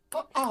hung up.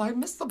 Oh, I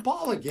missed the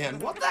ball again.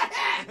 What the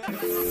heck?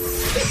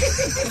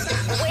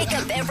 Wake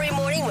up every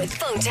morning with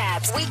phone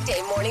taps.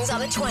 Weekday mornings on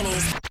the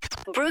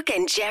 20s. Brooke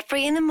and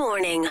Jeffrey in the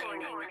morning.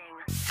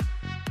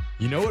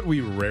 You know what we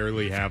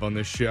rarely have on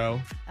this show?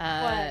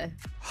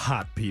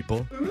 Hot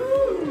people.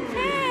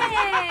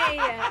 Hey!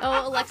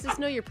 Oh, Alexis,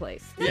 know your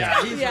place.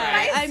 Yeah, he's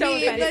right. I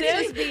mean,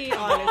 let's just be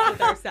honest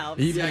with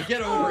ourselves. Yeah,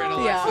 get over it,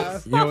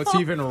 Alexis. You know what's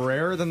even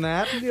rarer than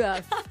that?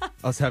 Yeah.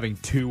 Us having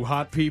 2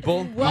 hot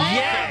people.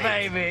 Yeah,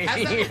 baby.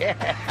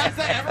 Has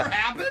that ever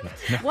happened?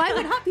 Why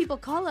would hot people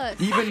call us?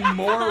 Even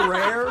more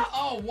rare,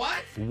 Oh,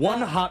 what?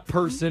 one hot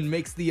person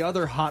makes the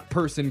other hot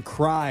person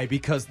cry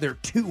because they're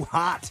too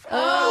hot.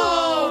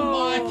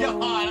 Oh, my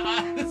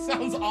God. This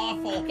sounds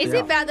awful. Is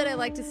it bad that I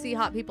like to see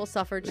hot people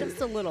suffer just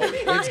a little?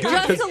 It's good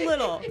Just 'cause a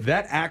little.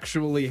 that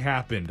actually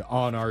happened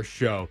on our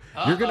show.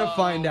 You're going to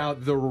find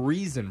out the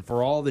reason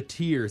for all the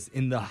tears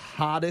in the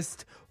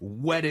hottest,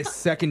 wettest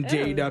second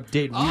date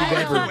update we've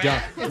ever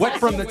done. Wet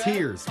from the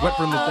tears. Wet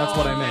from the, that's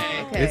what I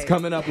meant. Okay. It's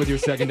coming up with your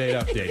second date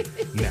update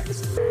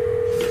next.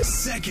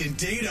 Second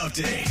date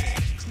update.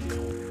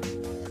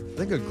 I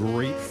think a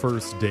great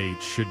first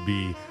date should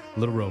be a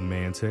little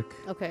romantic,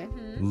 Okay.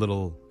 a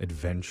little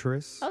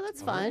adventurous, Oh,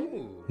 that's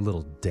fun. a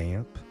little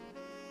damp.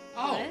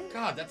 Oh,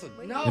 God, that's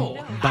a...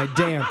 No. By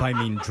damp, I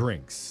mean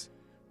drinks.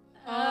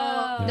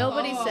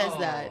 Nobody says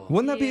that.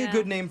 Wouldn't that be a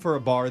good name for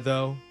a bar,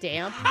 though?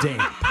 Damp.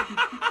 Damp.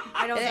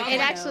 I don't It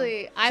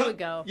actually, I would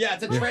go. Yeah,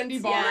 it's a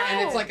trendy bar,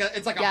 and it's like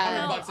a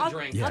Yeah. $100 a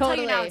drink. Yeah. I'll tell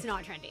you now, Totally. it's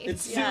not trendy.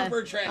 It's Yeah.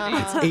 super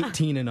trendy.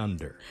 18 and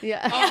under. Yeah.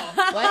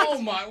 Oh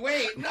my,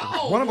 wait, no.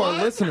 One of our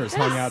what? listeners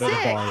hung out at a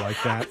sick. bar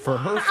like that for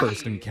her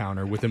first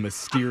encounter with a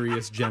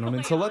mysterious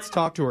gentleman. So let's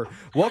talk to her.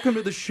 Welcome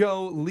to the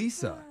show,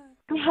 Lisa.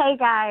 Hey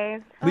guys,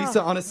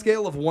 Lisa, on a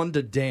scale of 1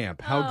 to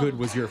damp, how good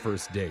was your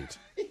first date?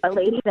 a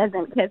lady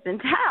doesn't kiss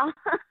and tell.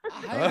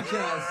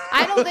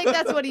 I don't think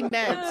that's what he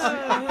meant,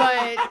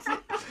 but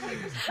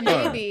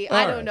maybe.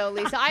 I don't know,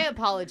 Lisa. I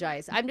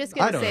apologize. I'm just I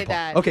going to don't say know.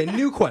 that. Okay,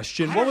 new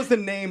question. What was the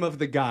name of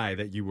the guy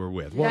that you were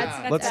with? Well,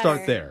 That's let's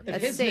start there. If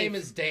That's his safe. name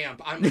is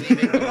Damp, I'm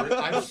leaving.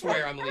 I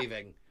swear I'm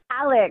leaving.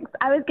 Alex,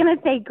 I was gonna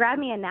say, grab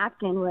me a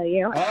napkin, will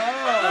you?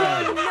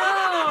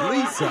 Oh,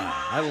 Lisa,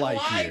 I like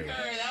you. her.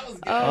 That was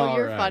good. Oh, All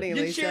you're right. funny, You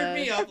Lisa. cheered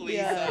me up, Lisa.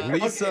 Yeah.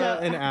 Lisa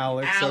and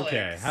Alex. Alex.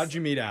 Okay, how'd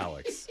you meet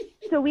Alex?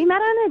 So we met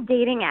on a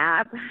dating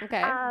app.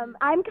 Okay.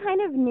 I'm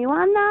kind of new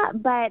on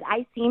that, but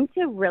I seem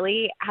to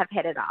really have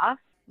hit it off.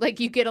 Like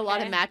you get a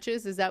lot of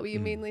matches? Is that what you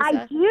mean, Lisa?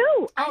 I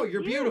do. Oh,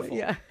 you're beautiful.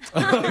 Yeah.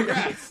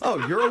 Congrats.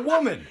 Oh, you're a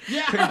woman.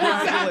 Yeah,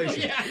 Congratulations.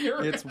 exactly. Yeah,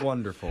 you're It's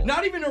wonderful.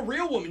 not even a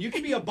real woman. You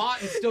can be a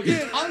bot and still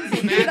get tons of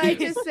Can I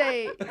matches. just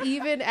say,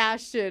 even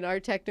Ashton, our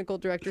technical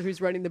director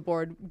who's running the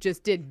board,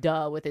 just did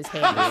duh with his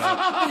hands.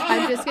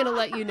 I'm just going to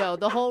let you know.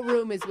 The whole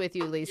room is with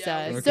you, Lisa.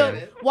 Yeah, we So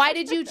get it. why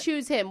did you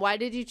choose him? Why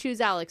did you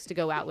choose Alex to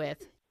go out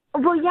with?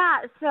 Well,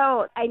 yeah.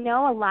 So I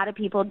know a lot of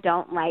people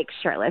don't like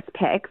shirtless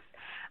pics,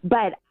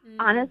 but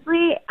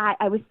honestly,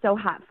 I was so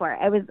hot for it.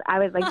 I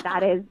was like,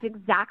 that is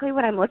exactly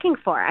what I'm looking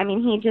for. I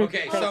mean, he just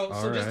Okay, so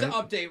just to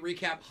update,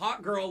 recap,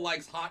 hot girl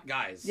likes hot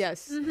guys.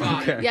 Yes.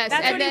 Got it. Okay. Yes,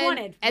 That's and what he then,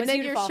 wanted, And was then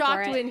you to you're fall for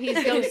shocked it. when he's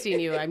ghosting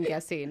you, I'm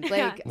guessing.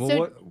 Like, Well,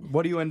 so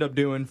what do you end up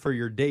doing for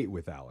your date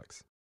with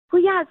Alex?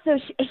 Well, yeah, so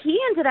he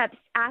ended up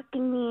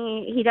asking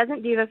me, he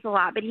doesn't do this a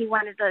lot, but he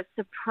wanted to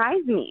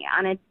surprise me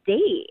on a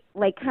date,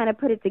 like kind of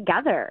put it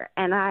together.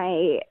 And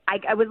I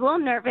was a little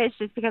nervous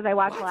just because I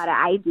watch a lot of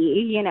ID,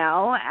 you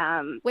know.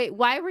 wait,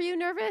 why were you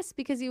nervous?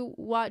 Because you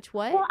watch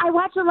what? Well, I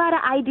watch a lot of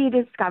ID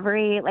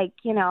Discovery, like,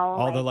 you know.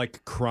 All the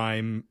like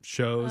crime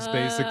shows,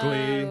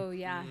 basically. Oh,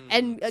 yeah.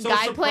 And a So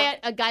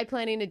guy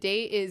planning a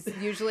date is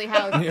usually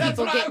how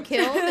people get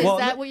killed. Is Well,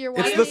 that what you're It's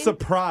watching? the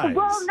surprise.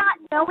 Well, not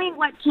knowing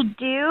what to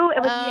do.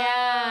 It was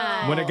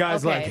Yeah. When a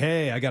guy's okay. like,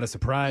 "Hey, I got a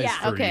surprise Yeah.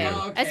 for Okay. you,"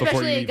 Okay. before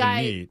Especially you a even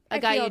guy, meet. a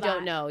guy feel you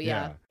don't that. know.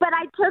 Yeah. But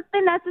I took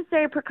the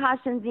necessary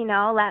precautions, you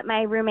know, let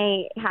my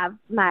roommate have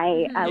my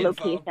Info.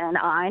 location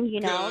on, you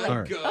know. Good, like, All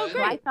right. good. Oh, so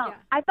great.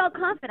 I felt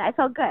confident. I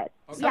felt good.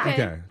 Okay. Yeah.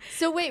 Okay.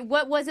 So wait,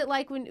 what was it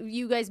like when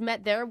you guys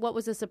met there? What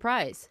was the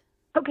surprise?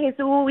 Okay,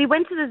 so we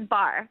went to this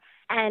bar,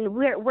 and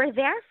we're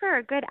there for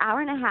a good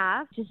hour and a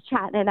half, just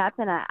chatting it up,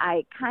 and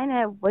I kind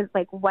of was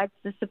like, "What's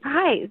the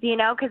surprise?" You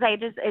know, because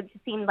it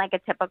seemed like a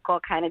typical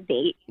kind of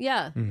date.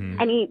 Yeah.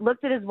 Mhm. And he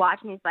looked at his watch,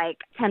 and he's like,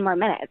 10 more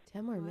minutes.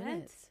 10 more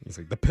minutes. He's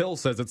like, the pill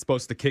says it's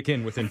supposed to kick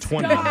in within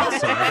 20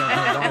 minutes, so I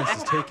don't know why this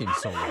is taking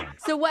so long.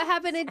 So what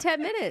happened in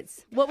 10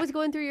 minutes? What was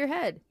going through your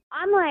head?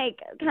 I'm like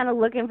kind of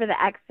looking for the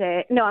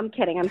exit. No, I'm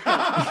kidding. I'm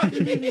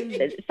kidding.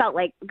 It felt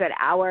like a good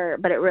hour,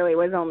 but it really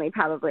was only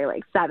probably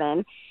like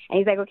 7. And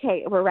he's like,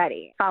 "Okay, we're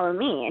ready. Follow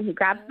me." And he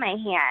grabs my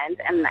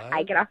hand, and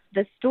I get off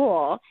the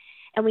stool,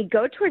 and we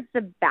go towards the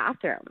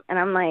bathroom. And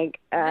I'm like,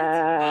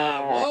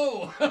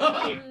 Whoa.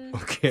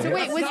 Okay. So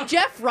wait, was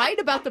Jeff right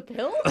about the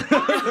pill?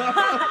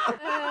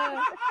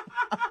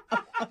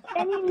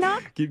 and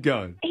Keep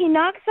going. he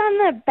knocks on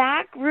the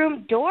back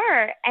room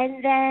door,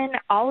 and then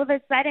all of a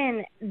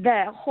sudden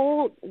the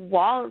whole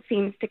wall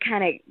seems to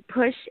kind of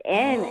push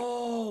in.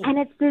 Oh. And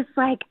it's this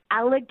like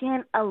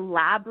elegant,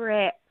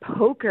 elaborate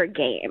poker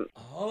game.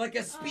 Oh, like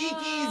a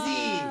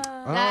speakeasy.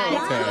 That's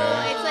okay.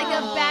 cool. It's like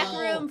a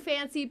backroom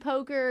fancy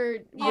poker.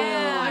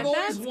 Yeah, I've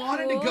always that's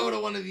wanted to cool. go to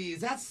one of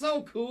these. That's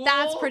so cool.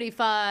 That's pretty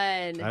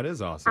fun. That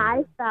is awesome.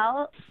 I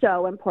felt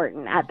so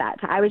important at that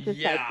time. I was just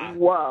Yeah. like,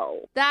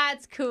 whoa.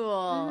 That's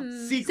cool.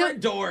 Secret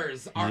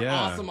doors are Yeah.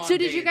 awesome on So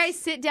did you dates. guys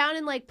sit down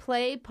and like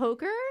play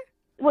poker?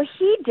 Well,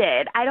 he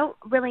did. I don't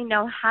really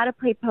know how to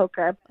play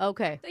poker.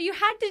 Okay. So you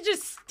had to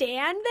just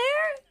stand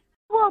there?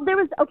 Well, there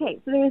was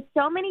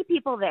so many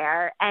people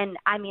there. And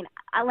I mean,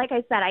 like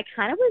I said, I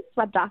kind of was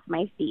swept off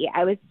my feet.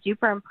 I was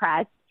super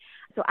impressed.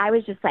 So I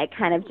was just like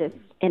kind of just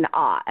in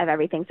awe of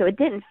everything. So it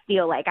didn't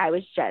feel like I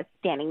was just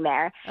standing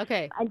there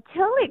Okay.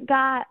 until it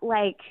got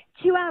like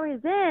 2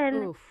 hours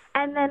in. Oof.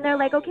 And then they're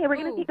like, "Okay, we're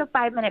going to take a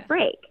 5-minute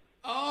break."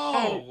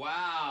 Oh,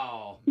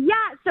 wow. Yeah.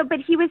 So, but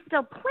he was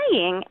still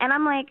playing. And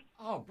I'm like,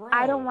 Oh, bro.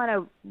 I don't want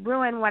to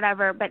ruin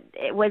whatever, but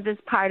it was this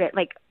part of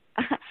like,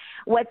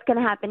 what's going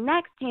to happen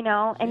next, you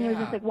know? And he was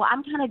just Yeah. like, "Well,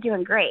 I'm kind of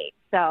doing great."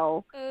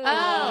 So, Oh,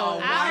 ow.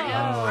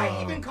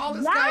 I even call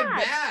this guy yeah,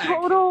 back.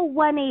 total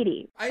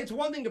 180. It's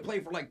one thing to play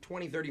for like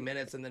 20, 30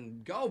 minutes and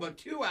then go, but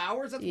 2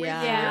 hours, that's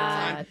Yeah,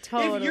 wasting your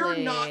time. If you're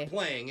totally. not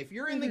playing, if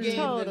you're in the game, then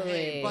hey,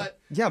 Totally. but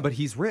Yeah, but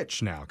he's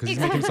rich now because he's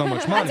making so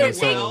much money. That's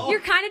the thing. so-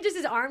 You're kind of just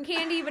his arm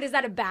candy, but is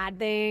that a bad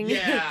thing?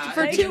 yeah.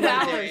 For at the 2 end of the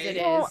hours day- it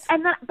is. Well,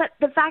 and then, but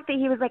the fact that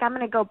he was like, "I'm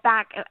going to go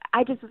back,"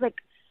 I just was like,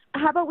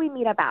 "How about we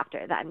meet up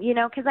after then?" You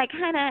know, because I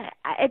kind of,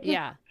 it just,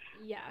 Yeah.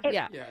 Yeah.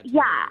 Yeah.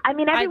 yeah. I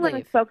mean, everyone was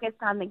leave.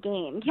 focused on the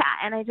game. Yeah,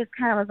 and I just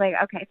kind of was like,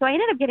 okay. So I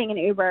ended up getting an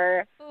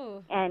Uber,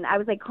 Oh. and I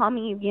was like, "Call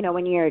me, you know,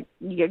 when you're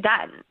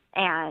done."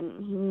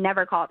 And he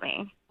never called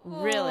me.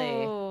 Really?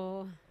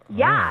 Oh.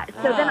 Yeah.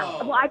 So then, Oh.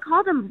 well, I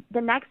called him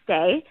the next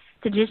day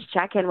to just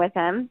check in with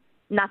him.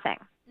 Nothing.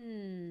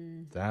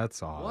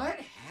 That's odd. What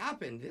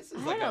happened? This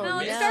is I like don't a Well,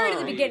 it know. started at the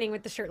mystery. beginning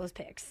with the shirtless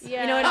pics.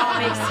 Yeah. You know, it all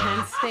makes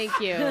sense. Thank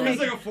you. It's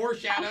like a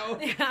foreshadow.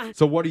 Yeah.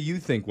 So what do you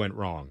think went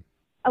wrong?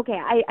 Okay.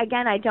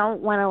 I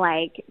don't want to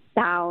like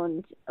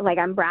sound like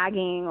I'm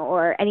bragging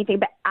or anything,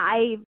 but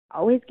I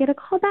always get a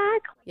call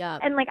back, Yeah.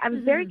 and like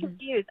I'm very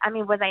confused. I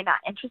mean, was I not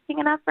interesting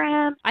enough for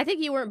him? I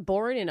think you weren't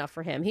boring enough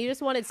for him. He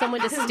just wanted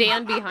someone to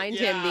stand behind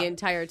him Yeah. the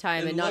entire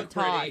time and And not look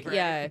talk. pretty.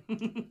 Yeah.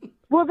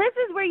 Well, this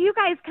is where you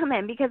guys come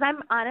in because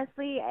I'm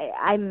honestly,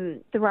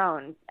 I'm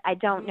thrown. I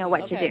don't know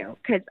what to Okay. do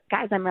because,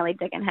 guys, I'm really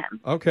digging him.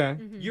 Okay.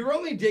 You're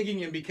only digging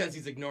him because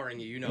he's ignoring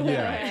you. You know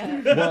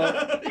Yeah.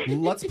 that. Well,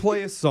 let's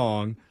play a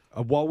song.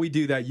 While we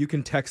do that, you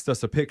can text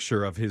us a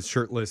picture of his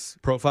shirtless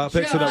profile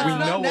pic so that we Yeah,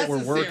 know not what we're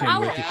necessary. working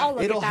I'll- with. I'll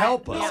look It'll at that.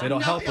 help us. Yeah. It'll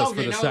No, help us for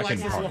okay, the now second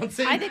Alexis part. wants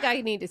it. I think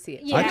I need to see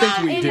it. Yeah. I think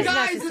we it do. is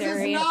Guys, this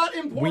necessary. is not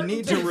important. We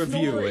need to the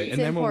review story. it, and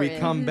then when we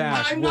important. come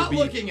back, I'm we'll not be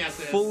looking at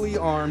this. fully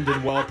armed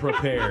and well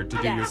prepared to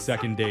do your Yes.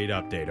 second date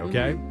update,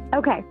 okay?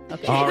 Okay.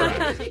 All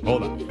right.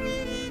 Hold on.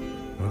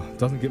 Well, it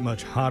doesn't get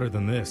much hotter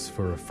than this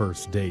for a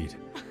first date.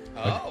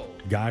 Oh.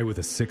 Guy with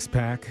a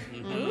six-pack,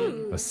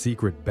 a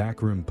secret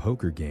backroom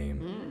poker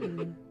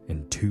game,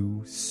 and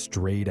 2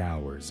 straight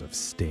hours of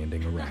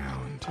standing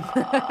around.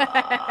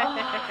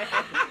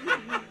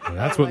 And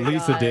that's what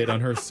Lisa did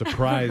on her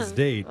surprise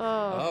date.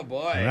 Oh,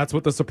 boy. And that's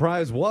what the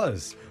surprise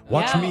was.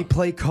 Watch me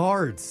play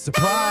cards.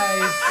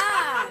 Surprise!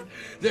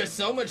 There's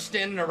so much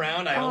standing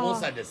around, I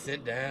almost had to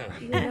sit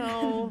down.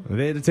 No.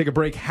 They had to take a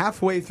break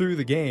halfway through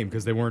the game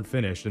because they weren't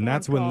finished. And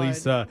that's when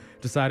Lisa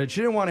decided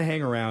she didn't want to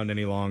hang around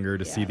any longer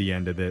to see the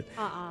end of it.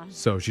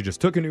 So she just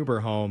took an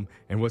Uber home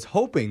and was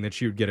hoping that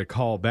she would get a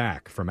call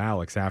back from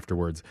Alex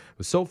afterwards.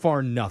 But so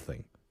far,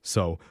 nothing.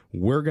 So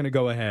we're going to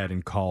go ahead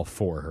and call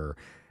for her.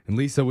 And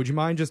Lisa, would you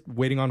mind just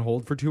waiting on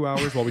hold for 2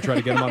 hours while we try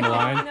to get him on the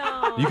line?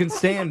 No. You can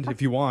stand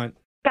if you want.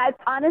 Guys,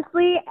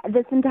 honestly,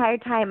 this entire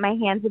time my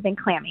hands have been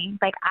clammy.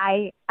 Like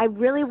I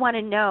really want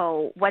to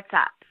know what's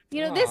up.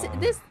 You know,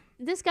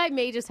 this guy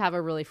may just have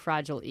a really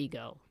fragile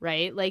ego,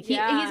 right? Like he's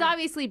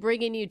obviously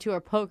bringing you to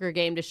a poker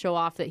game to show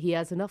off that he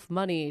has enough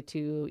money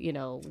to,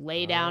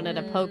 lay down at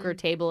a poker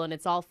table and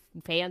it's all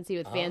fancy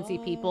with fancy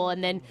people,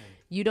 and then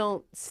you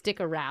don't stick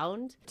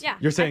around. Yeah.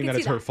 You're saying that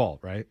it's her fault,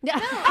 right? No,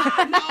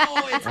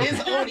 it's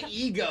his own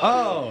ego.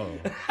 Oh.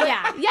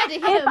 Yeah, to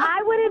him. If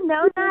I would have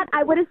known that,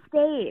 I would have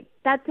stayed.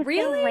 That's the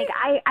Really? thing.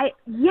 Like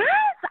yes,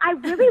 I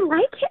really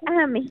like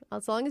him.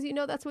 As long as you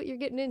know that's what you're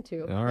getting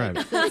into. All right.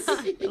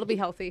 It'll be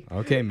healthy.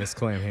 Okay, Miss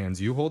Clam Hands,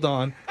 you hold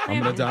on. I'm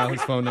going to dial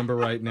his phone number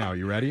right now.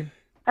 You ready?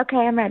 Okay,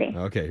 I'm ready.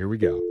 Okay, here we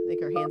go. I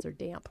think her hands are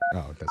damp.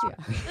 Oh, that's right.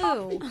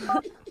 Ooh.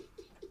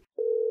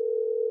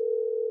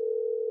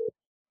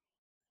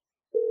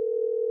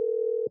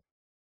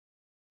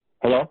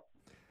 Hello?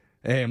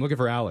 Hey, I'm looking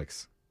for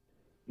Alex.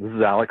 This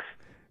is Alex.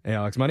 Hey,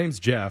 Alex, my name's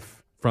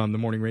Jeff from the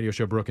morning radio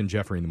show Brooke and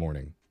Jeffrey in the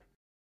Morning.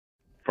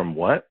 From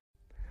what?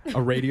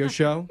 A radio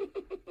show.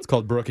 It's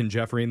called Brooke and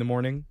Jeffrey in the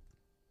Morning.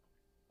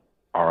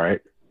 All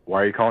right.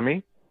 Why are you calling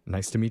me?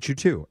 Nice to meet you,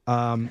 too.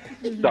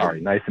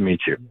 Sorry, nice to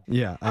meet you.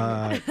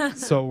 Yeah,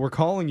 so we're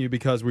calling you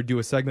because we do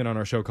a segment on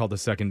our show called the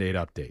Second Date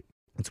Update.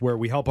 It's where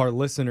we help our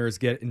listeners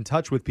get in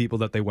touch with people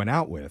that they went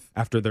out with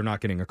after they're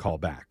not getting a call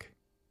back.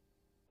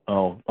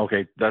 Oh,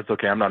 okay. That's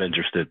okay. I'm not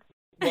interested.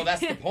 Well,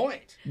 that's the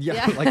point.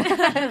 Yeah,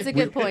 That's a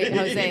good point,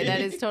 Jose. That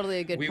is totally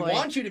a good We point.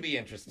 want you to be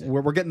interested.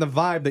 we're getting the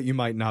vibe that you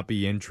might not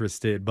be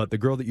interested, but the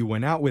girl that you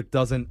went out with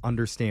doesn't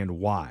understand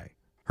why.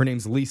 Her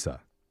name's Lisa.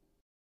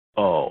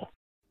 Oh.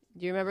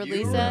 Do you remember You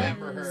Lisa?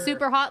 remember her.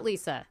 Super hot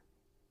Lisa.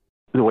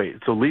 Wait,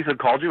 so Lisa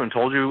called you and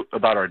told you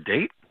about our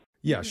date?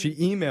 Yeah, she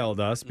emailed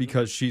us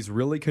because she's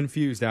really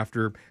confused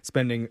after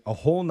spending a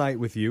whole night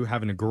with you,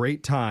 having a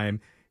great time.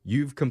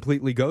 You've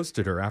completely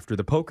ghosted her after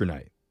the poker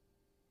night.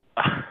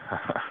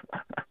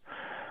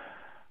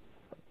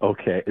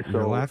 Okay, so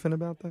You're laughing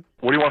about that?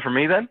 what do you want from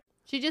me then?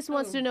 She just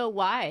wants to know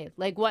why.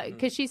 Like what?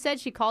 Because she said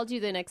she called you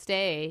the next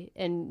day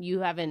and you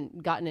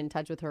haven't gotten in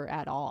touch with her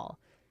at all.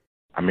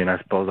 I mean, I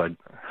suppose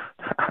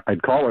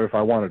I'd call her if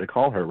I wanted to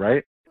call her,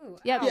 right?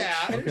 Yeah. Yeah,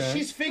 and Okay.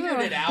 she's figured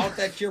it out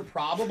that you're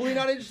probably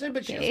not interested,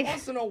 but she just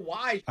wants to know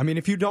why. I mean,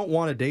 if you don't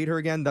want to date her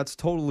again, that's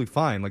totally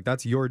fine. Like,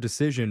 that's your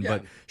decision, Yeah.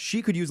 but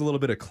she could use a little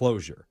bit of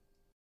closure.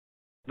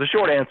 The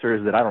short answer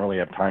is that I don't really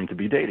have time to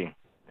be dating.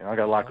 You know, I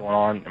got a lot going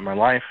on in my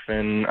life,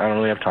 and I don't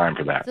really have time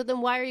for that. So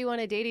then why are you on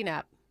a dating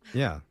app?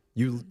 Yeah,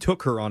 you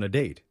took her on a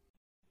date.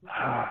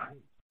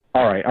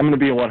 All right, I'm going to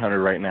be a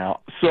 100 right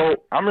now.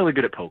 So I'm really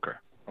good at poker.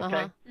 Okay.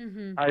 Uh-huh.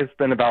 Mm-hmm. I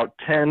spend about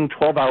 10,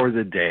 12 hours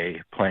a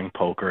day playing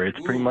poker. It's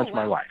pretty much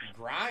my life.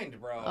 Grind,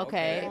 bro.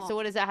 Okay. So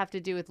what does that have to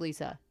do with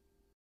Lisa?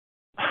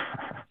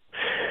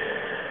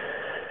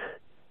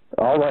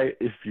 All right,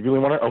 if you really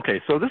want to.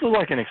 Okay, so this is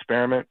like an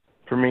experiment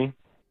for me.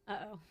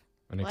 Uh-oh.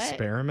 An What?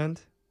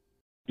 experiment?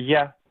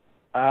 Yeah.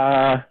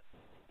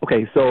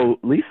 Okay, so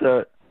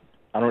Lisa,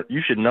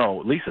 you should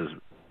know, Lisa's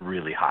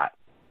really hot.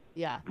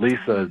 Yeah.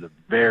 Lisa is a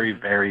very,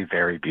 very,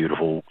 very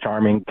beautiful,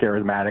 charming,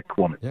 charismatic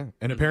woman. Yeah.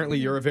 And apparently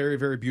you're a very,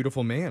 very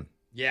beautiful man.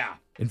 Yeah.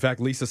 In fact,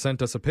 Lisa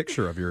sent us a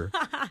picture of your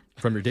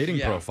from your dating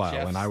Yeah, profile,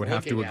 Jeff's and I would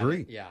have to looking at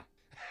agree. it.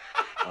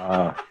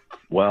 Yeah.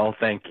 Well,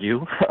 thank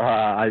you.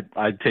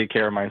 I'd take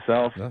care of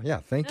myself. Yeah,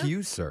 thank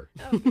you, sir.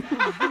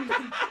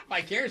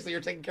 Vicariously,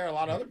 you're taking care of a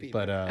lot of other people.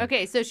 But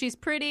Okay, so she's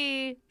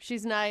pretty,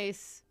 she's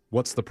nice.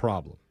 what's the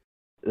problem?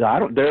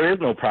 There is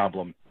no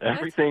problem.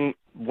 Everything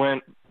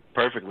went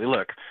perfectly.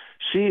 Look,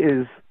 she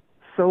is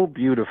so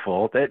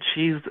beautiful that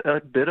she's a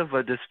bit of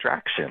a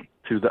distraction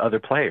to the other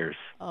players.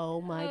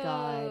 Oh my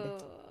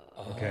God.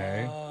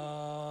 Okay.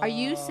 Are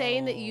you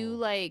saying that you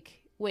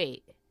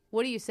wait,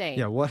 what are you saying?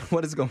 Yeah,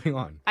 what is going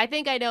on? I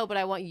think I know, but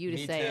I want you to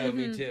Me say too, it.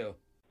 me too.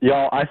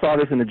 Y'all, I saw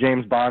this in the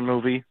James Bond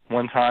movie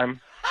one time,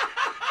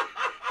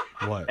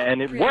 What?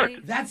 and it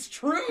worked. That's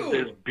true.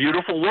 This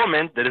beautiful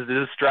woman that is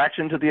a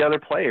distraction to the other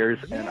players,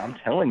 and I'm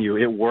telling you,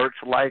 it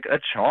worked like a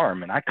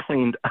charm, and I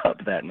cleaned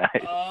up that night.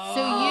 So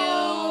you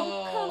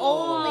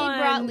only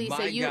brought Lisa.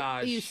 My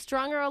gosh. You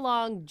strung her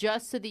along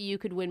just so that you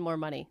could win more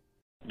money.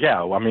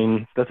 Yeah, I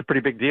mean, that's a pretty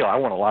big deal. I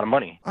want a lot of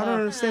money. I don't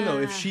understand though.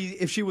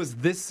 If she was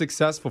this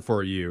successful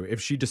for you, if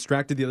she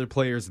distracted the other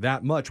players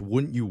that much,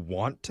 wouldn't you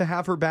want to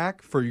have her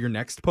back for your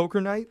next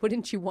poker night?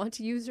 Wouldn't you want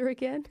to use her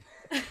again?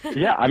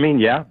 Yeah, I mean,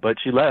 yeah, but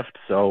she left,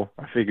 so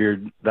I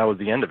figured that was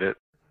the end of it.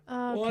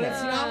 Well,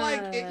 it's not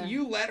like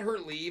you let her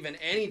leave in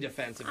any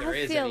defense if there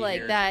is any. I feel like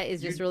here. that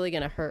is just really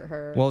going to hurt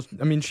her. Well,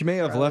 I mean, she may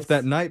have left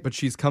that night, but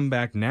she's come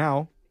back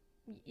now.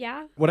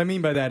 Yeah. What I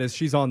mean by that is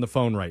she's on the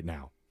phone right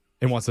now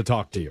and wants to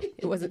talk to you.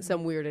 It wasn't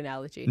some weird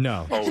analogy.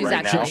 No. She's right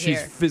actually now? here.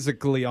 She's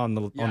physically on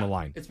the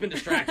line. It's been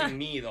distracting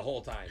me the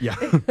whole time. Yeah.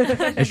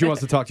 And she wants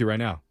to talk to you right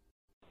now.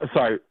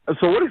 Sorry,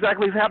 so what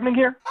exactly is happening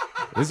here?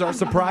 This is our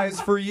surprise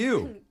for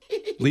you.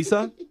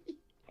 Lisa?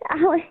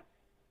 Alex,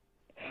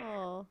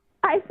 Oh.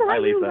 I thought Hi,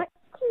 you Lisa. liked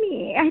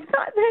me. I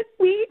thought that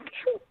we.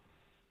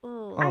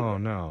 Oh,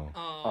 no.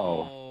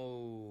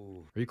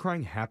 Oh. Are you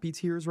crying happy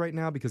tears right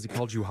now because he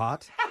called you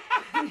hot?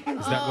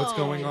 Is that what's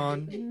going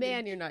on?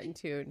 Man, you're not in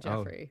tune,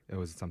 Jeffrey. Oh, it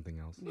was something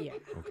else. Yeah.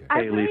 Okay. I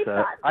Hey, really Lisa,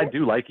 thought I that-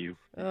 do like you.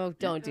 Oh,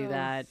 don't do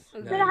that.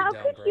 No, But how you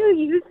don't, could girl. you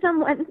use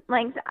someone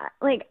like that?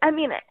 Like, I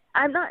mean,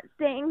 I'm not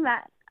saying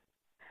that.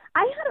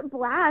 I had a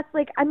blast.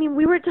 Like, I mean,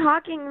 we were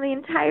talking the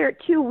entire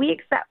 2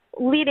 weeks that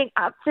leading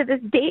up to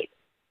this date.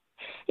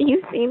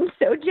 You seemed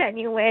so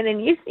genuine,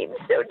 and you seemed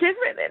so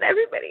different than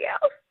everybody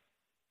else.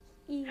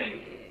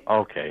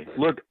 Okay.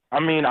 Look, I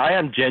mean, I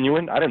am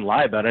genuine. I didn't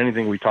lie about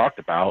anything we talked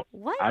about.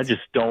 What? I'm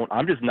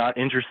just not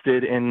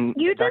interested in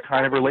You that just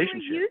kind of said that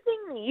relationship. you were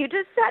using me. You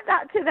just said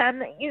that to them.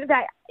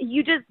 That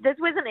you just this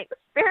was an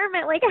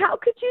experiment. Like, how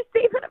could you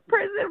say that a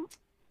person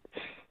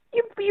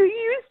you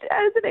used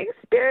as an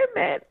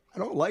experiment? I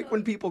don't like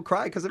when people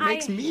cry because it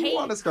makes I me hate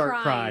want to start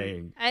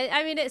crying. crying.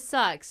 I mean, it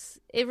sucks.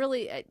 It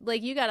really,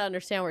 like, you got to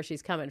understand where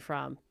she's coming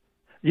from.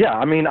 Yeah,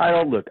 I mean, I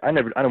don't want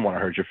to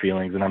hurt your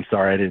feelings, and I'm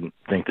sorry I didn't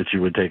think that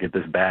you would take it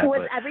this bad.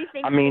 Was but,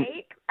 everything I mean,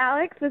 fake,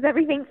 Alex? Was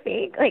everything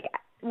fake? Like,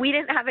 we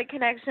didn't have a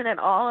connection at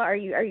all? Are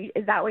you?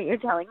 Is that what you're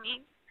telling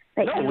me?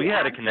 That no, you we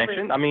had a actually-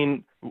 connection. I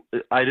mean,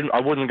 I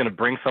wasn't going to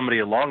bring somebody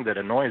along that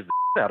annoys the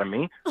out of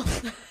me.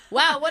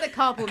 Wow, what a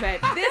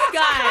compliment. This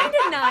guy. Kind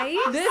of nice.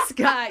 This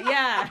guy,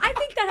 yeah. I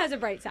think that has a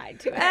bright side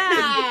to it.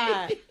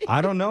 Ah.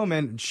 I don't know,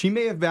 man. She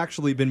may have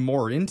actually been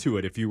more into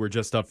it if you were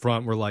just up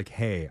front. We're like,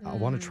 hey, I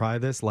want to try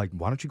this. Like,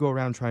 why don't you go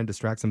around and try and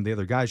distract some of the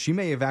other guys? She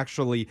may have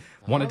actually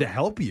wanted to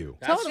help you.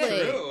 That's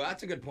Totally. true.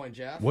 That's a good point,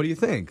 Jeff. What do you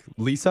think?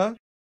 Lisa?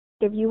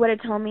 If you would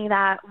have told me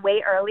that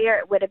way earlier,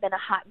 it would have been a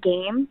hot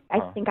game.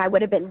 I think I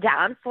would have been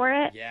down for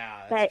it.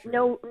 Yeah, But that's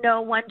true.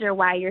 no wonder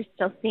why you're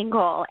still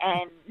single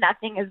and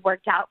nothing has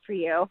worked out for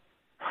you.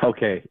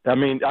 Okay. I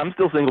mean, I'm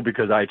still single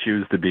because I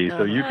choose to be,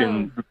 so you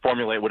can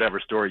formulate whatever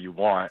story you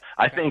want.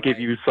 I think if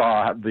you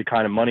saw the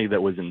kind of money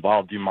that was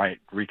involved, you might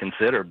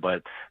reconsider,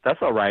 but that's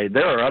all right.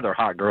 There are other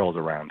hot girls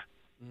around.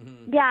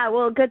 Yeah,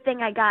 well, good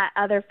thing I got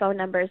other phone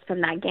numbers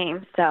from that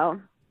game, so.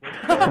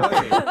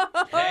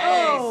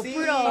 Hey, see,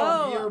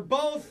 Bruno. you're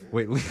both.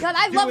 Wait, God,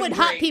 I love when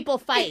Doing hot great. people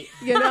fight,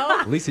 you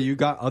know? Lisa, you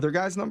got other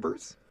guys'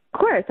 numbers? Of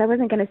course, I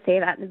wasn't going to say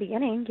that in the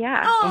beginning,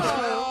 yeah.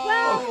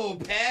 Oh,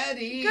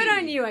 petty. Good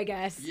on you, I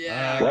guess.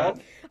 Yeah. Well,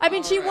 I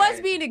mean, she All was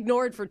right. being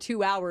ignored for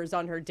 2 hours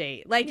on her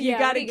date. Like, you Yeah,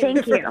 got to we-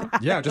 give Thank you.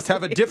 Yeah, just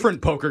have a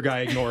different poker guy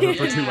ignore her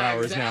for 2 Yeah,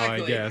 hours now, I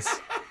exactly. guess.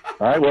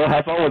 all right, well,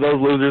 have fun with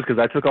those losers because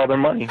I took all their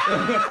money.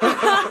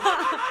 Attaboy.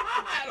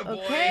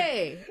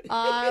 Okay.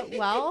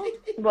 Well,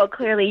 Well,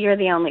 clearly you're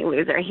the only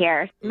loser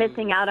here.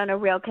 Missing out on a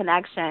real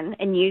connection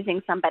and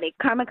using somebody.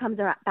 Karma comes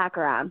back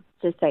around,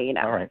 just so you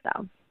know. All right.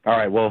 So. All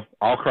right, well,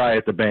 I'll cry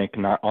at the bank,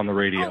 not on the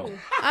radio.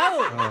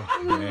 oh,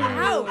 Oh, man.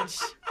 ouch.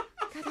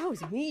 God, that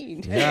was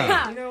mean.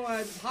 Yeah. You know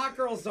what? Hot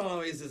girls don't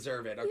always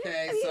deserve it,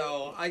 okay?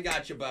 So I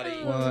got you,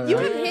 buddy. Well, You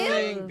I- and I'm him?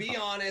 saying be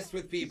honest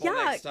with people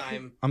Yuck. next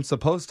time. I'm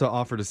supposed to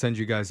offer to send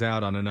you guys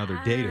out on another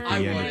date at the I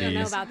end of wouldn't. I don't know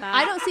these. about that.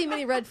 I don't see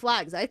many red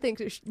flags. I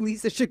think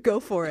Lisa should go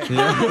for it.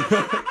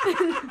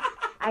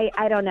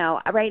 I don't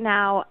know. Right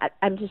now,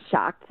 I'm just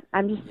shocked.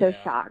 I'm just so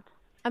shocked.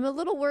 I'm a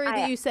little worried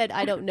that you said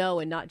I don't know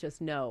and not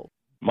just no.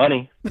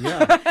 Money.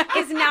 Yeah.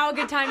 Is now a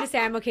good time to say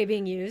I'm okay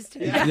being used?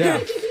 Yeah.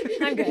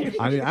 I'm good.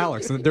 I mean,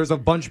 Alex, there's a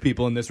bunch of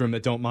people in this room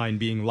that don't mind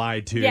being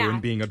lied to Yeah.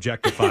 and being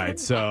objectified.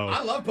 So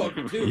I love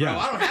poker too, Yeah. bro.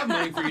 I don't have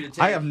money for you to take.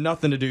 I have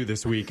nothing to do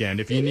this weekend.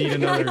 If you need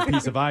another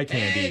piece of eye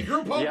Hey, candy.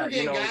 group poker Yeah, you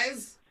game, know-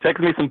 guys.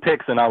 Text me some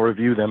pics and I'll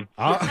review them.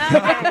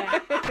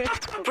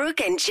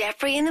 Brooke and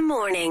Jeffrey in the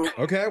morning.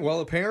 Okay,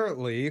 well,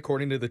 apparently,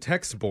 according to the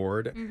text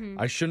board,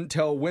 I shouldn't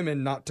tell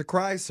women not to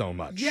cry so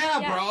much. Yeah,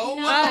 bro. Oh,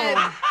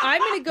 What I'm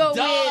going to go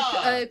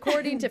Duh. with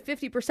according to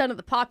 50% of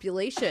the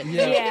population.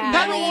 Yeah.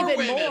 Probably More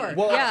even women.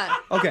 more. Well, yeah.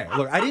 okay,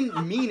 look, I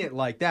didn't mean it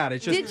like that.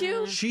 It's just Did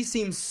you? she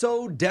seems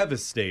so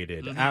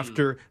devastated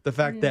after the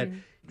fact that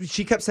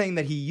she kept saying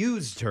that he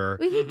used her.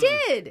 Well, he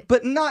did.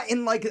 But not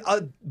in like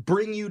a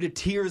bring you to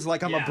tears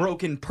like I'm a Yeah.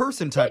 broken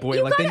person type of way.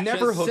 you Like they gotta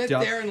never just hooked sit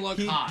up. there and look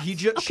hot.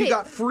 She Okay.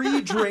 got free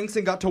drinks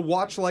and got to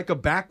watch like a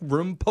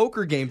backroom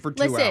poker game for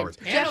 2 Listen, hours.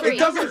 Jeffrey. It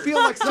doesn't feel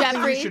like something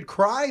Jeffrey, you should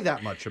cry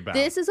that much about.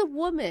 This is a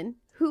woman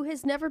who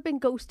has never been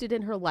ghosted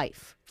in her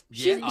life.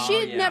 Yeah. She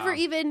had never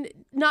even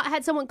not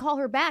had someone call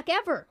her back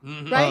ever,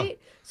 right?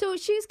 So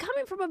she's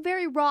coming from a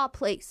very raw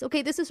place.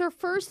 Okay, this is her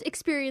first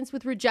experience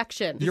with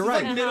rejection. You're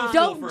right.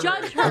 Don't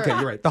judge her. Okay,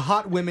 you're right. The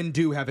hot women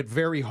do have it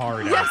very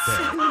hard out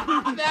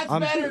there. That's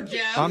better,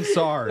 Jeff. I'm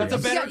sorry. That's a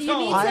better You tone.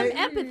 need some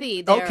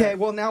empathy there. Okay,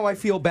 well, now I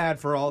feel bad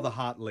for all the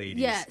hot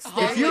ladies. Yes.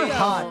 If you're you go.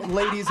 hot,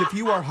 ladies, if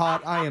you are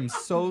hot, I am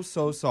so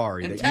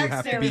sorry And that you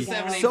have text to be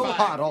them to so 785.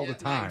 hot all the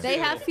time. They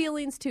have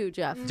feelings too,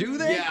 Jeff. Do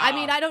they? Yeah. I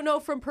mean, I don't know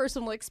from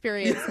personal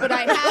experience, but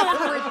I have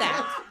heard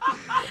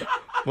that.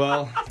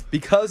 Well,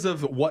 because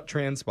of what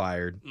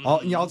transpired,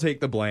 I'll take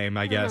the blame,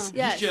 I guess.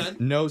 Yes. You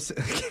should. No,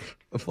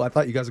 well, I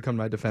thought you guys would come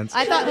to my defense.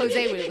 I thought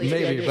Jose would at least be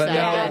on Maybe, your but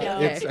side. no,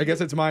 Okay. I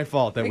guess it's my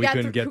fault that we got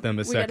couldn't to- get them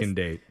a we gotta second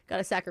date. Got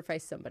to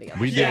sacrifice somebody else.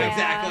 We did. Yeah,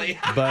 exactly.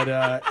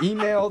 But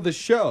email the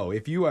show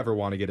if you ever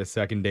want to get a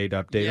second date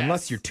update, Yes.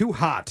 unless you're too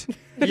hot.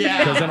 Yeah.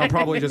 Because then I'll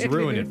probably just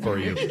ruin it for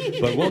you.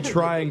 But we'll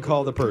try and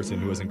call the person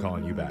who isn't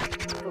calling you back.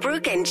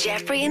 Brooke and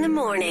Jeffrey in the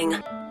morning.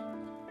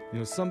 You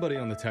know, somebody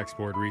on the text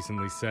board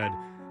recently said,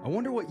 I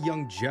wonder what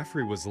young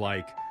Jeffrey was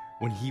like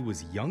when he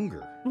was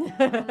younger.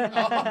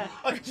 A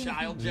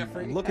child,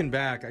 Jeffrey. Looking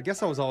back, I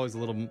guess I was always a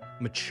little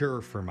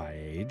mature for my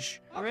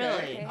age.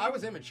 Really? I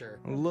was immature.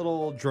 A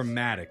little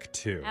dramatic,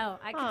 too. Oh,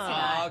 I can see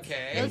that.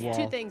 Okay. Those Well-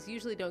 two things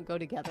usually don't go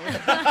together.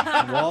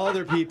 While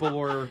other people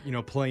were,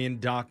 playing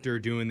doctor,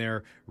 doing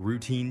their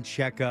routine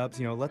checkups,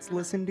 let's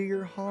listen to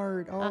your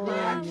heart. Oh, I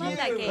love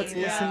that game. let's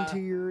listen to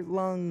your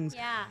lungs.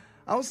 Yeah.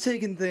 I was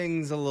taking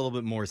things a little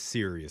bit more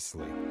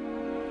seriously.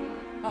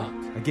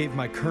 I gave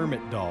my Kermit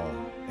doll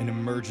an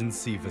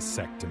emergency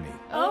vasectomy.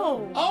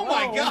 Oh. Oh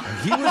my God.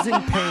 He was in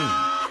pain.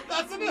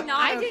 That's enough. Not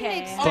I okay.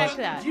 didn't expect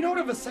that. Do you know what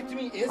a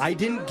vasectomy is? I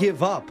didn't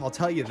give up, I'll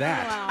tell you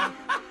that.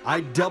 Wow.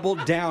 I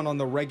doubled down on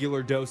the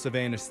regular dose of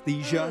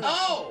anesthesia,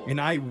 Oh. and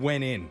I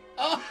went in.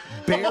 Oh.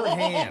 Bare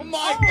hands. Oh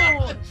my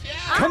God, Jeff.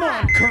 Come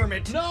on,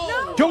 Kermit.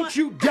 No. Don't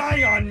you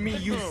die on me,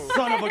 you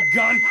son of a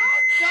gun.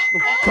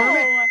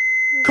 Kermit.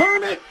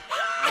 Kermit.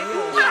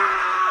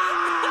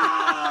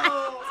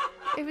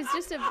 It was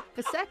just a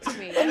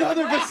vasectomy.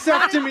 Another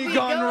vasectomy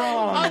gone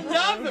wrong.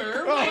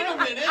 Another? Wait a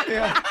minute.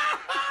 Yeah.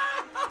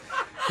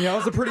 Yeah, I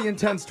was a pretty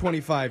intense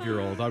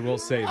 25-year-old, I will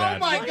say Oh that.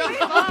 my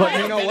God. But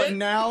you know what?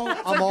 Now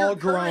I'm all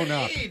grown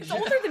up.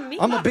 Older than me.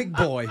 I'm a big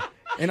boy,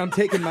 and I'm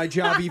taking my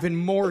job even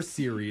more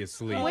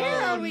seriously.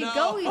 Where are we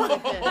going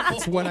with this?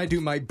 It's when I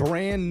do my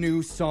brand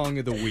new song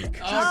of the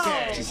week.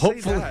 Okay.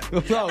 Hopefully,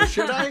 oh,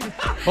 should I?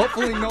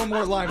 Hopefully, no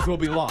more lives will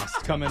be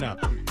lost coming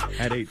up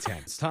at 8:10.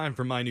 It's time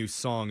for my new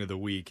song of the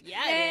week. Yay.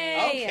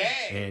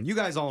 Okay. And you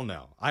guys all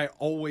know, I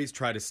always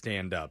try to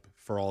stand up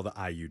for all the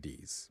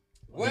IUDs.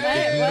 Wait,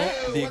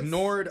 The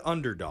ignored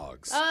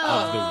underdogs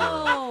of the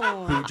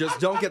world who just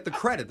don't get the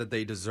credit that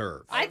they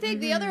deserve. I think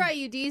the other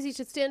IUDs you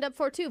should stand up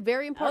for too.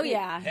 Very important. Oh,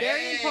 yeah.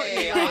 Very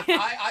important. Hey,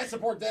 I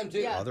support them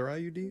too. Other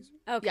IUDs?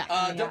 Okay.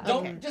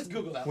 Don't just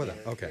Google that.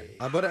 Okay.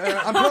 But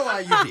I'm pro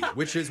IUD,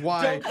 which is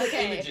why Don't click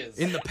images.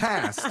 in the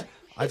past,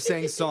 I've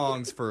sang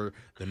songs for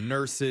the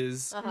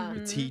nurses,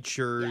 the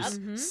teachers,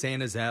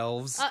 Santa's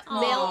elves,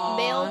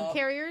 Mail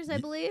carriers, I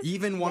believe.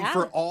 even one Yeah.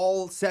 for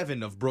all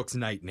 7 of Brooke's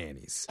night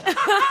nannies.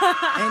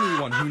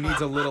 Anyone who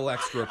needs a little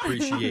extra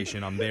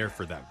appreciation, I'm there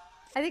for them.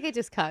 I think I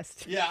just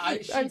cussed. Yeah,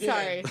 I'm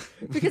sorry.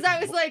 Because I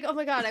was like, oh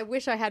my God, I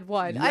wish I had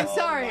one. I'm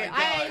sorry. my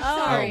I'm gosh.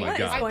 sorry. Oh my What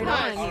God. is going I on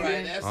cussed. All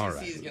right, here? FCC All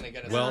right. is gonna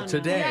get us. Well,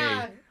 today,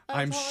 Yeah,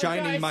 I I'm shining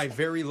apologize. my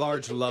very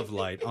large love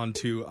light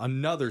onto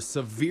another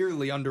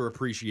severely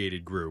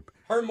underappreciated group.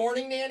 Her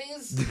morning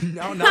nannies.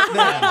 No, not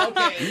them.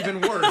 Okay. Even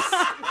worse,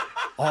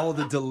 all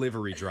the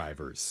delivery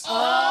drivers.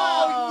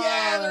 Oh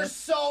yeah, they're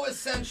so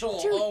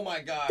essential. Dude, oh my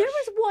gosh. There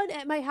was one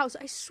at my house.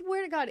 I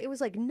swear to God, it was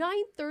like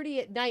 9:30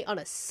 at night on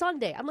a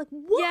Sunday. I'm like,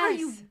 what are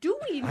you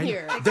doing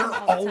here? They're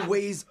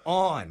always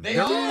on. They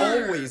They're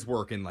are. always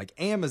working. Like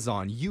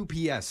Amazon,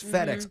 UPS,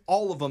 FedEx,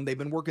 all of them. They've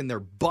been working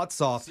their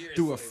butts off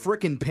through a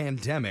freaking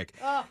pandemic,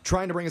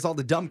 trying to bring us all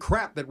the dumb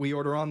crap that we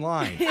order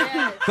online.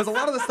 Because a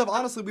lot of the stuff,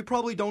 honestly, we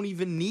probably don't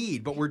even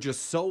need, but we're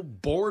just so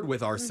bored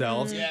with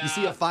ourselves. Yeah. You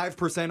see a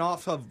 5%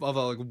 off of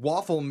a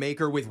waffle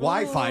maker with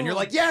Wi-Fi, and you're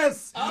like,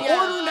 yes, order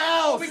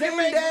now, we same can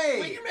make, day.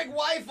 We can make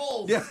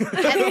waffles.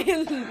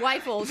 Yeah.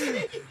 Rifles.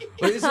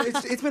 But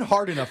it's been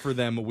hard enough for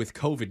them with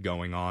COVID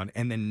going on,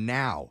 and then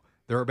now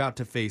they're about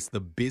to face the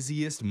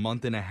busiest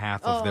month and a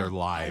half of their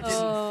lives.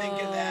 Didn't think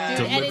of that.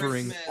 Dude, and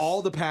Delivering Christmas.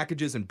 all the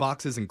packages and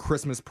boxes and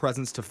Christmas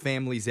presents to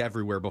families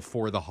everywhere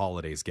before the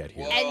holidays get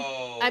here.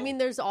 And I mean,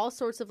 there's all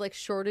sorts of like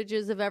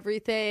shortages of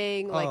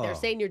everything. Like they're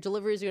saying your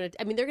deliveries are going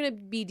to, I mean, they're going to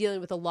be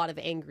dealing with a lot of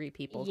angry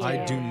people. Yeah.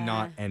 I do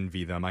not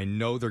envy them. I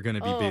know they're going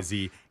to be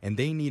busy, and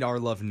they need our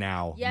love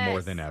now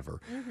more than ever.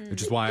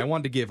 Which is why I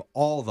wanted to give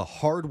all the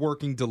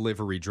hardworking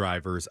delivery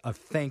drivers a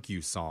thank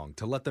you song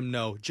to let them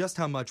know just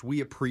how much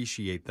we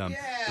appreciate them,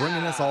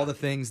 bringing us all the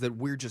things that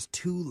we're just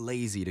too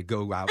lazy to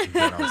go out and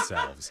get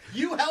ourselves.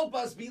 You help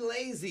us be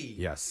lazy.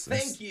 Yes.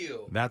 Thank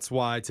you. That's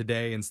why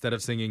today, instead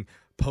of singing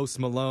Post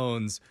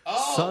Malone's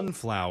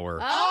Sunflower,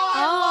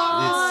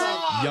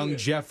 Oh, it's Young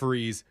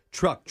Jeffrey's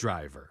Truck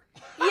Driver.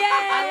 Yay!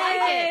 I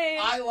like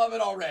I love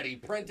it already.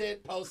 Print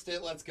it, post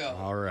it, let's go.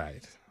 All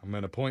right. I'm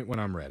going to point when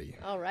I'm ready.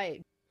 All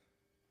right.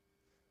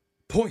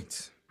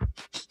 Point.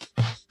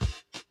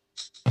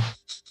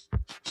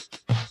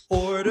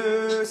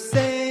 Order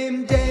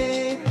same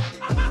day.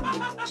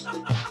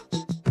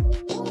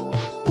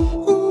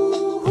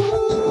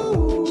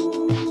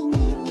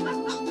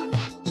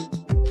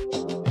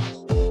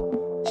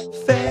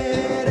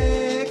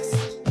 FedEx.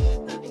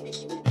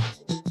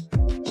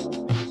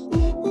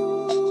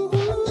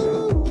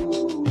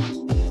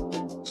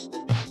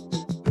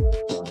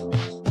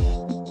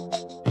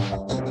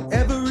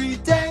 Every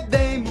day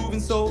they moving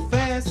so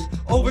fast.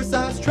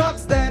 Oversized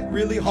trucks that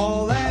really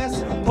haul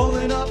ass.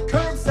 Pulling up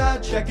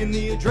curbside, checking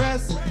the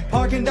address.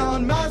 Parking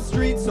down my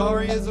street,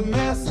 sorry is a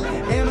mess.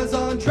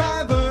 Amazon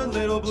driver,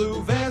 little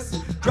blue vest.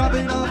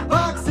 Dropping off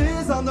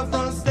boxes on the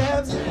front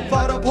steps.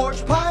 Fight a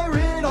porch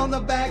pirate on the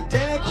back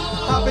deck.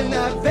 Hop in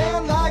that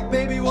van like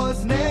baby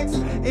what's next.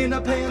 In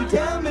a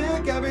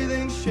pandemic,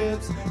 everything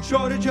ships.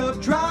 Shortage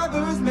of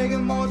drivers,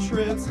 making more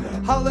trips.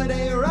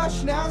 Holiday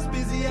rush now's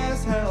busy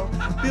as hell.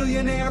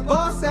 Billionaire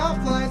boss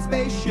out flying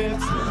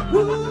spaceships.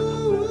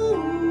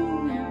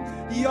 Woo!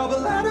 Yo, but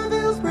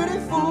Ladderville's pretty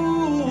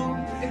full.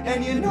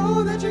 And you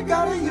know that you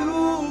gotta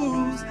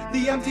use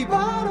the empty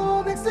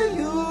bottle next to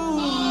you.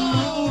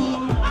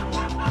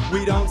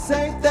 We don't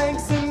say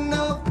thanks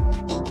enough.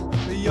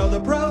 You're the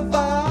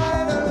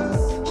providers.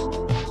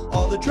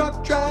 All the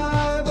truck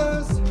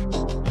drivers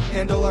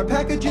handle our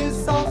packages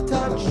soft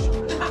touch.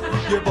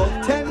 You're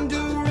both tender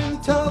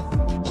and tough,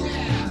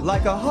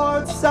 like a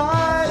hard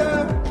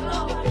cider.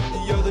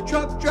 You're the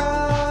truck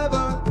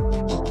driver.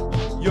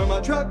 You're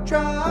my truck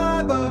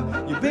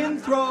driver. You've been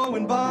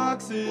throwing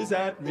boxes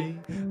at me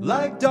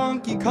like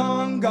Donkey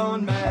Kong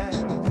gone mad.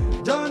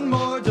 Done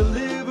more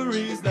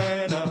deliveries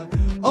than a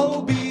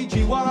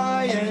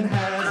OBGYN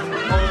has.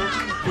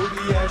 Oh,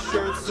 boogie ass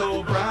shirt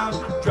so brown,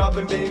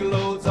 dropping big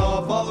loads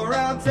off all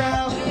around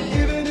town.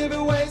 Even if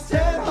it weighs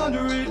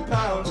 1,000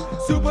 pounds,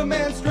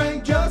 Superman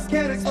strength just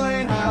can't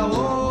explain how.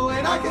 Oh,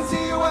 and I can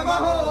see you at my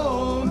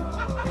home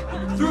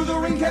through the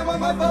ring cam on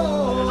my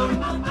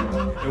phone.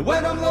 And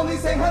when I'm lonely,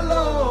 say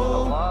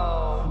hello.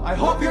 I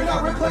hope you're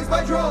not replaced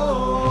by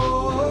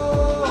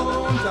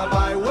drones. I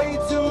buy way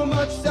too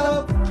much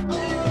stuff,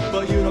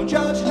 but you don't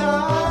judge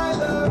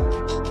neither.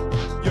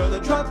 You're the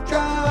truck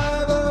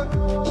driver,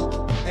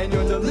 and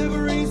your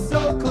delivery's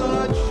so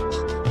clutch.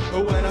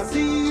 But when I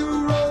see you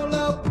roll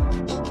up,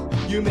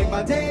 you make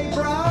my day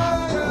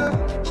brighter,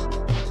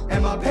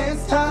 and my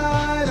pants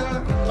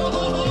tighter.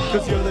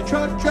 Cause you're the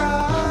truck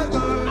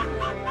driver.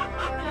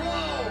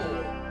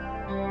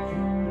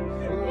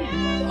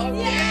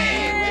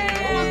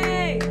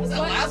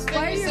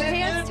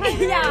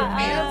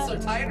 Pants are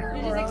tighter?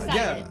 You're just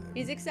excited.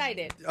 He's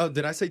excited. Oh,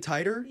 did I say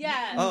tighter?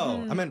 Yeah.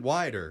 Oh, I meant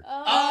wider.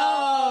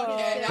 Oh,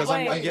 okay. Because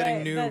I'm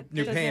getting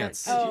new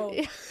pants. Oh,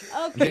 Okay.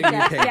 I'm getting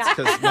new pants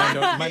because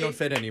mine don't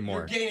fit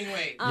anymore. You're gaining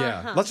weight.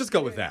 Yeah, let's just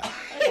go with that.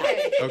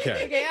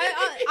 Okay. Okay.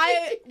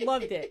 I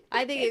loved it.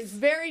 I think it's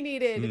very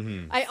needed.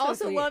 Mm-hmm. I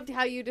also loved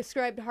how you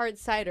described hard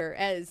cider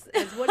as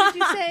what did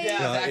you say?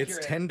 Yeah. It's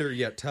tender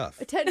yet tough.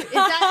 Is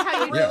that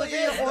how you Really deliver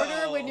your is,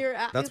 order though. when you're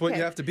out? That's what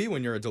you have to be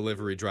when you're a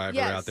delivery driver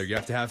Yes. out there. You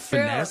have to have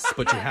finesse,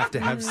 but you have to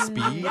have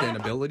speed and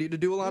ability to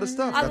do a lot of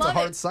stuff. I That's a love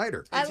hard it.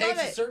 cider. I It love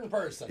takes a it. certain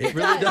person. It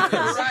really does.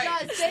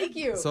 Right. It does. Thank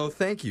you. So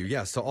thank you,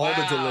 yes, to all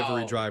the Wow.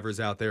 delivery drivers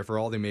out there for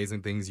all the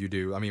amazing things you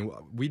do. I mean,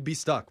 we'd be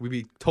stuck. We'd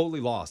be totally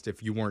lost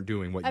if you weren't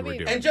doing what you were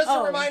doing. And just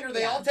a reminder,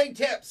 they all take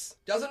tips.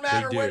 Doesn't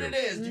matter They what do. it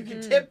is. You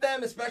can tip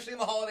them, especially in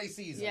the holiday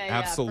season. Yeah,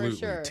 Absolutely. for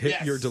sure. Tip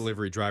Yes. your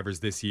delivery drivers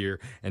this year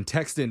and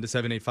text in to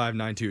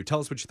 78592. Tell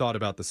us what you thought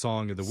about the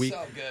song of the week.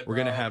 So good, We're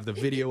going to bro. have the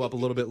video up a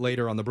little bit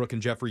later on the Brooke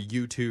and Jeffrey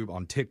YouTube,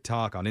 on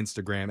TikTok, on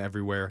Instagram,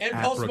 everywhere And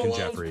at Post Brooke and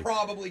Malone's Jeffrey.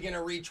 probably going to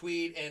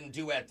retweet and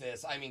duet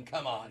this. I mean,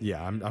 come on.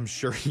 Yeah, I'm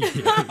sure he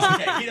is.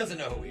 Okay, he doesn't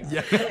know who we are.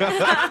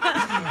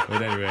 Yeah.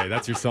 But anyway,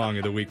 that's your song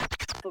of the week.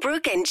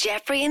 Brooke and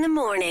Jeffrey in the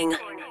morning.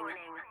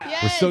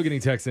 Yes. We're still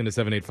getting texts into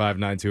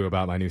 78592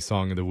 about my new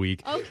song of the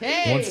week.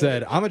 Okay. One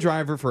said, I'm a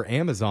driver for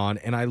Amazon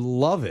and I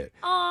love it.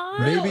 Aw.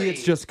 Maybe Really?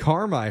 it's just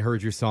karma I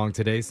heard your song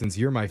today since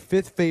you're my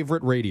 5th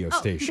favorite radio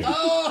station.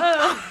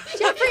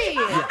 Jeffrey.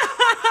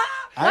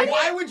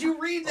 Why would you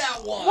read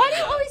that one? Why do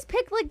you always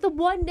pick like the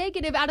one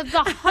negative out of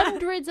the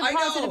hundreds of I know.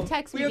 positive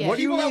texts we We have get? What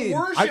do you People that mean?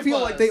 worship I feel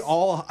like us. they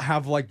all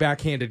have like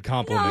backhanded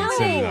compliments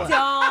in them.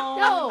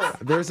 No.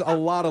 There's a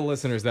lot of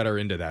listeners that are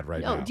into that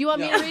right No. now. Do you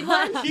want me to read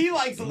one? He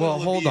likes a Well,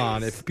 little hold abuse.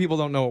 on. If people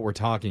don't know what we're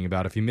talking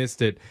about, if you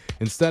missed it,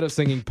 instead of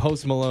singing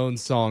Post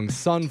Malone's song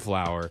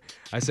Sunflower,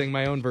 I sang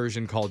my own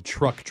version called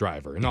Truck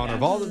Driver. In honor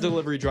of all the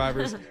delivery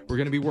drivers, we're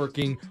going to be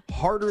working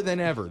harder than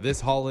ever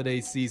this holiday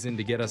season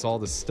to get us all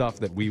the stuff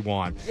that we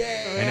want.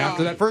 And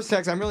after that first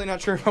text, I'm really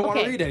not sure if I want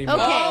to read anymore.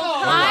 Okay,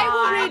 Oh,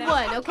 I will read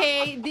one,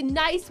 okay? The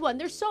nice one.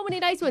 There's so many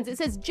nice ones. It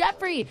says,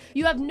 Jeffrey,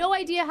 you have no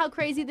idea how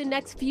crazy the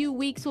next few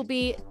weeks will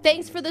be.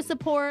 Thanks for the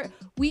support.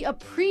 We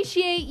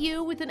appreciate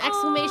you with an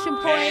exclamation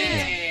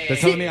point. They're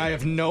telling me I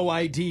have no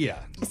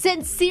idea.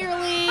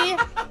 Sincerely,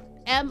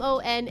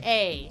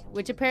 MONA,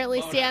 which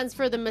apparently stands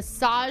for the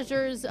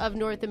Massagers of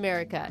North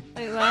America.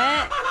 Wait,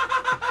 what?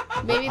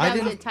 Maybe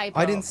that was a typo.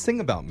 I didn't sing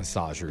about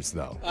massagers,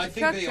 though. I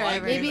think Truck they driver.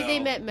 like Maybe me, they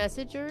though. meant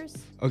messengers.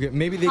 Okay,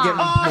 maybe they get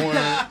more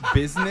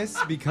business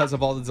because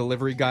of all the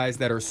delivery guys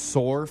that are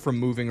sore from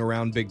moving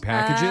around big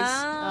packages.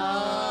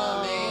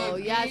 Oh,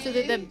 yeah, so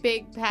they're the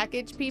big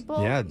package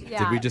people? Yeah,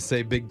 did we just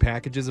say big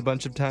packages a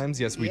bunch of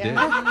times? Yes, we did.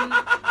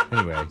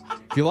 Anyway,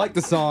 if you like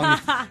the song,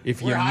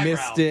 if you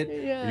missed it,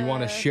 or you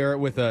want to share it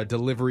with a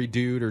delivery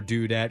dude or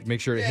dudette, make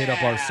sure to hit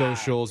up our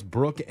socials,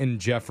 Brooke and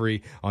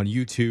Jeffrey on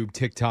YouTube,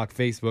 TikTok,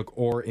 Facebook,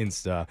 or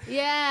Insta.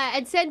 Yeah,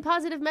 and send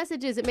positive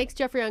messages. It makes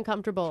Jeffrey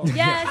uncomfortable.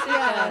 Yes, it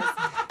does.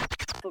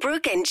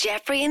 Brooke and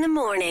Jeffrey in the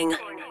morning.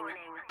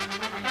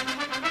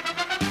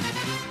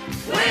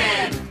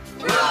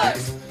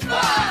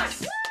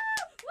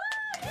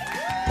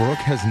 Brooke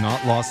has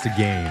not lost a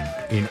game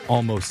in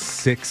almost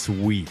 6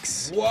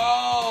 weeks.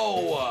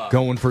 Whoa!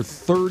 Going for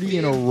 30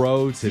 in a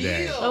row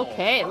today.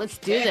 Okay, let's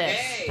do this.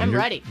 I'm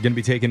ready. Going to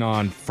be taking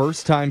on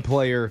first-time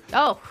player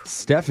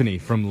Stephanie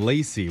from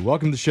Lacey.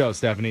 Welcome to the show,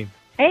 Stephanie.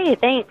 Hey,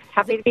 thanks.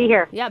 Happy to be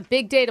here. Yeah,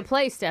 big day to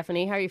play,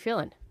 Stephanie. How are you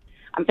feeling?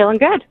 I'm feeling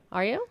good.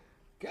 Are you?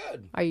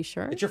 Good. Are you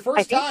sure? It's your first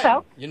I think time.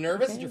 so. You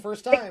nervous? It's your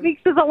first 6 time.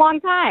 weeks is a long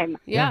time.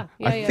 Yeah.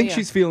 I think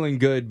she's feeling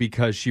good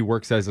because she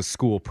works as a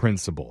school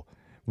principal,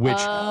 which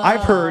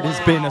I've heard has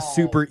been a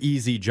super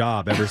easy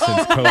job ever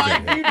since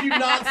COVID. You do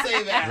not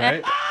say that.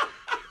 Right?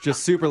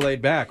 Just super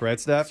laid back, right,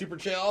 Steph? Super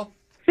chill.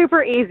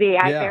 Super easy.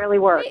 I barely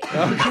work.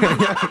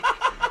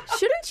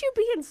 Shouldn't you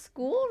be in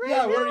school right now?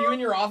 Yeah, where are you in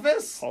your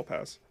office? Hall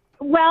pass.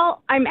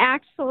 Well, I'm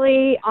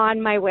actually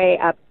on my way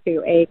up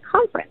to a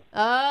conference.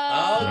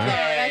 Oh,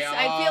 Okay.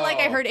 I feel like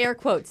I heard air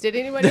quotes. Did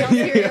anybody else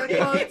hear air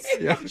quotes?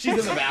 She's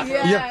in the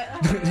bathroom. Yeah.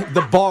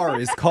 The bar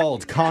is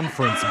called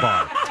Conference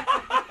Bar.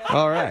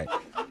 All right.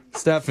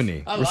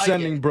 Stephanie, I we're like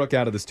sending it. Brooke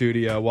out of the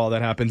studio. While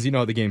that happens, you know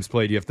how the game's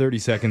played. You have 30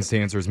 seconds to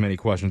answer as many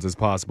questions as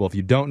possible. If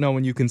you don't know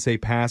when you can say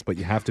pass, but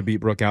you have to beat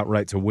Brooke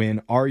outright to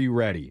win. Are you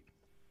ready?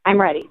 I'm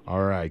ready.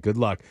 All right, good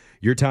luck.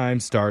 Your time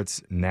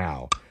starts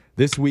now.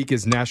 This week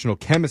is National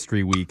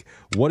Chemistry Week.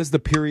 What is the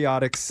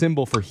periodic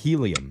symbol for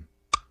helium?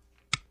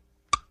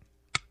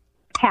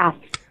 Pass.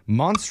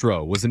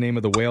 Monstro was the name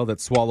of the whale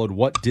that swallowed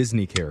what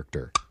Disney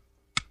character?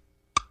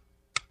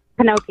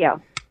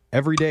 Pinocchio.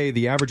 Every day,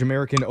 the average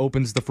American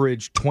opens the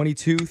fridge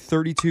 22,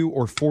 32,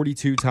 or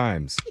 42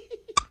 times.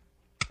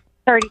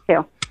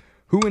 32.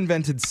 Who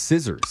invented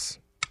scissors?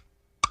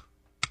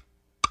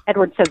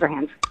 Edward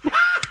Scissorhands.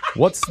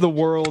 What's the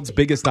world's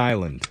biggest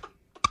island?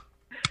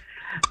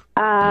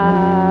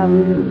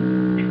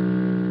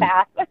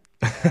 Pass.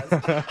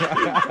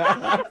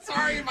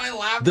 Sorry, my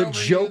laugh. The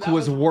joke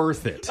was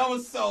worth it. That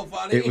was so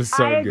funny. It was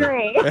so I good.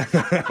 agree.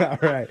 All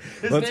right.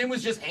 His name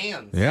was just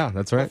Hands. Yeah,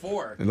 that's right.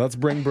 Before. And let's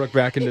bring Brooke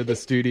back into the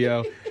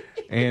studio.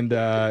 And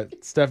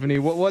Stephanie,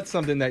 what's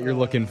something that you're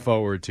looking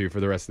forward to for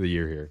the rest of the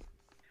year here?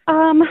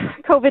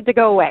 COVID to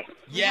go away.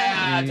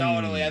 Yeah,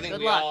 totally. I think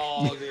Good we luck.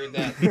 all agree with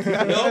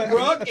that. No,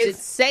 Brooke,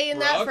 It's saying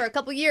that Brooke, for a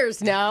couple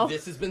years now.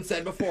 This has been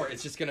said before.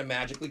 It's just going to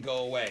magically go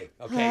away.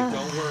 Okay,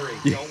 don't worry.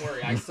 Don't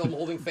worry. I'm still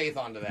holding faith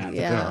onto that.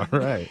 Yeah. All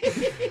right.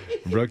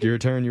 Brooke, your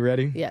turn. You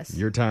ready? Yes.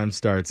 Your time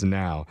starts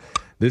now.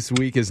 This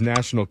week is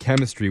National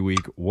Chemistry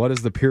Week. What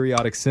is the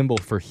periodic symbol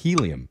for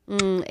helium?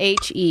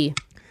 H-E.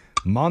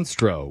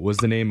 Monstro was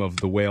the name of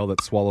the whale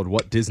that swallowed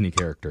what Disney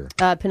character?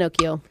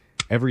 Pinocchio.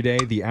 Every day,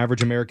 the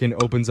average American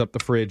opens up the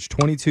fridge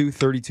 22,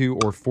 32,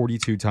 or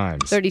 42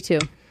 times. 32.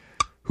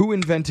 Who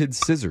invented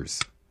scissors?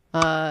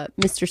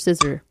 Mr.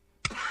 Scissor.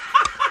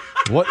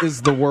 What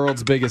is the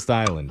world's biggest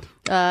island?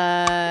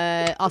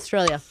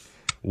 Australia.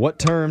 What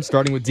term,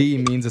 starting with D,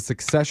 means a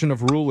succession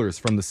of rulers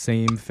from the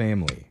same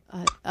family?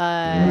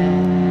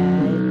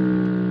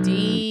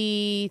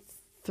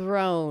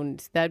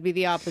 Dethroned. That'd be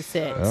the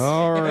opposite.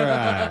 All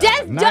right.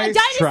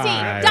 Dynasty.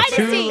 Try. Dynasty.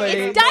 Too late.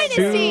 It's Dynasty.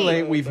 Too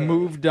late. We've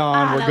moved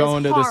on. We're that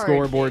going was to the hard.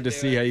 scoreboard to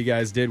see how you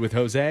guys did with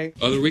Jose.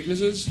 Other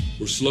weaknesses,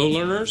 we're slow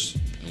learners,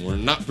 and we're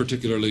not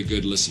particularly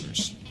good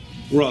listeners.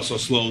 We're also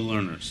slow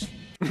learners.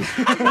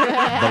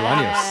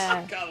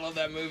 Bolaños. Gotta love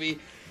that movie.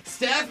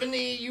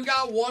 Stephanie, you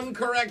got one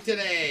correct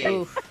today.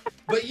 Oof.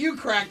 But you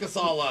cracked us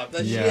all up.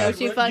 Yeah. Was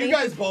she funny? You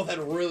guys both had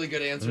really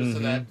good answers to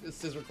that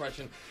scissor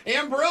question.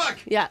 And Brooke,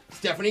 Yeah.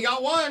 Stephanie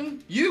got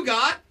one. You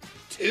got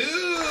two.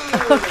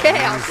 Okay,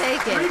 I'll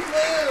take Three it.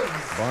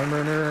 lives. Barn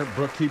burner.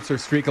 Brooke keeps her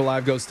streak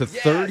alive, goes to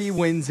 30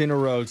 wins in a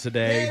row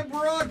today. Hey,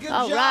 Brooke, good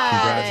All job.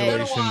 right.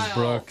 Congratulations, It's been a while.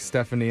 Brooke.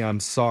 Stephanie, I'm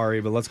sorry,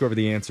 but let's go over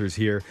the answers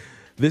here.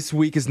 This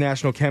week is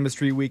National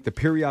Chemistry Week. The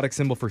periodic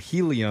symbol for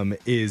helium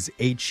is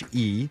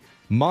He.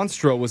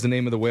 Monstro was the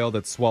name of the whale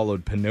that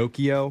swallowed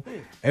Pinocchio.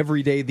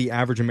 Every day, the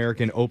average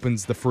American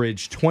opens the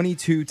fridge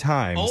 22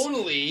 times.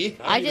 Only.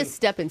 I just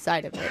step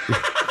inside of it.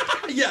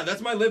 Yeah,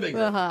 that's my living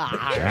room.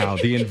 Wow,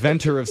 the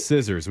inventor of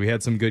scissors. We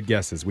had some good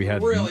guesses. We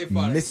had Really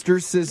funny.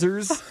 Mr.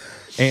 Scissors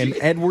and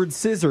Edward He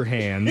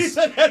Scissorhands.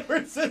 said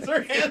Edward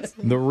Scissorhands.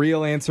 The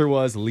real answer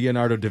was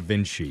Leonardo da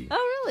Vinci.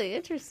 Oh, really?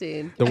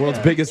 Interesting. The world's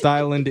biggest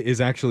island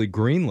is actually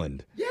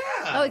Greenland. Yeah.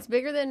 Oh, it's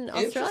bigger than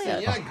Australia.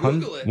 Yeah,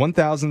 Google it.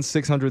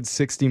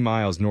 1,660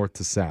 miles north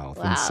to south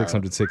Wow. and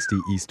 660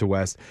 east to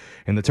west.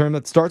 And the term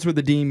that starts with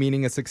a D,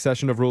 meaning a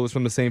succession of rulers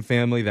from the same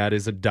family, that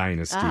is a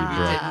dynasty, bro.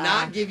 Did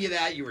not give you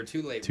that. You were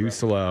too late. Too bro.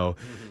 slow.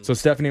 So,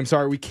 Stephanie, I'm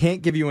sorry, we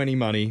can't give you any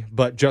money,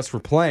 but just for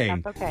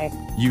playing, Okay.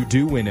 you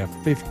do win a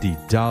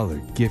 $50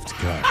 gift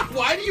card.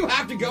 Why do you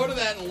have to go to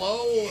that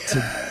low?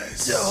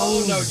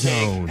 Oh, no,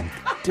 Jake. Zone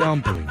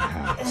Dumpling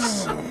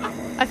House.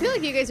 I feel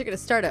like you guys are going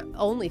to start an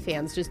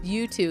OnlyFans, just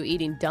you two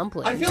eating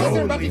dumplings. I feel like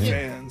they're about to get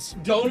Fans.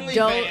 Donely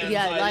Don't, fans.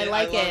 yeah, I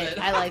like love it.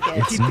 I like it.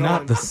 It's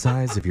not the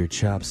size of your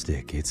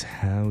chopstick, it's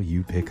how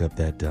you pick up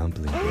that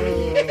dumpling.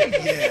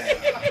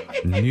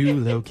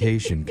 New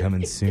location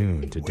coming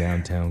soon to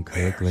downtown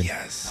Kirkland.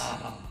 Yes.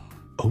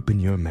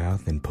 Open your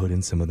mouth and put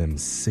in some of them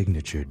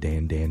signature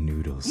Dan Dan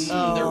noodles.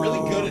 They're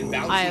really good and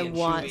bouncy I and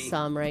want chewy.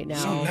 some right now.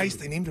 So nice,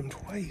 they named him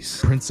twice.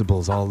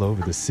 Principals all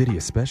over the city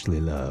especially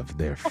love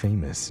their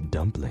famous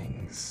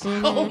dumplings.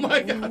 Oh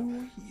my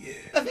god.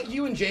 I think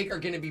you and Jake are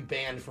going to be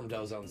banned from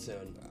Dozone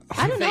soon.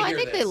 I don't know. I hear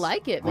think they this.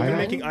 like it. We're man.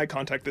 making eye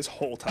contact this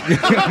whole time.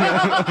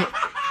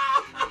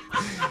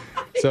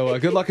 So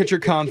good luck at your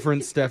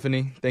conference,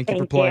 Stephanie. Thank you for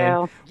Thank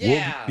playing. you.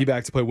 Yeah. We'll be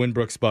back to play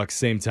Winbrooks Bucks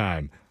same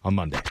time on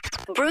Monday.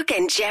 Brooke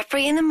and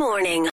Jeffrey in the morning.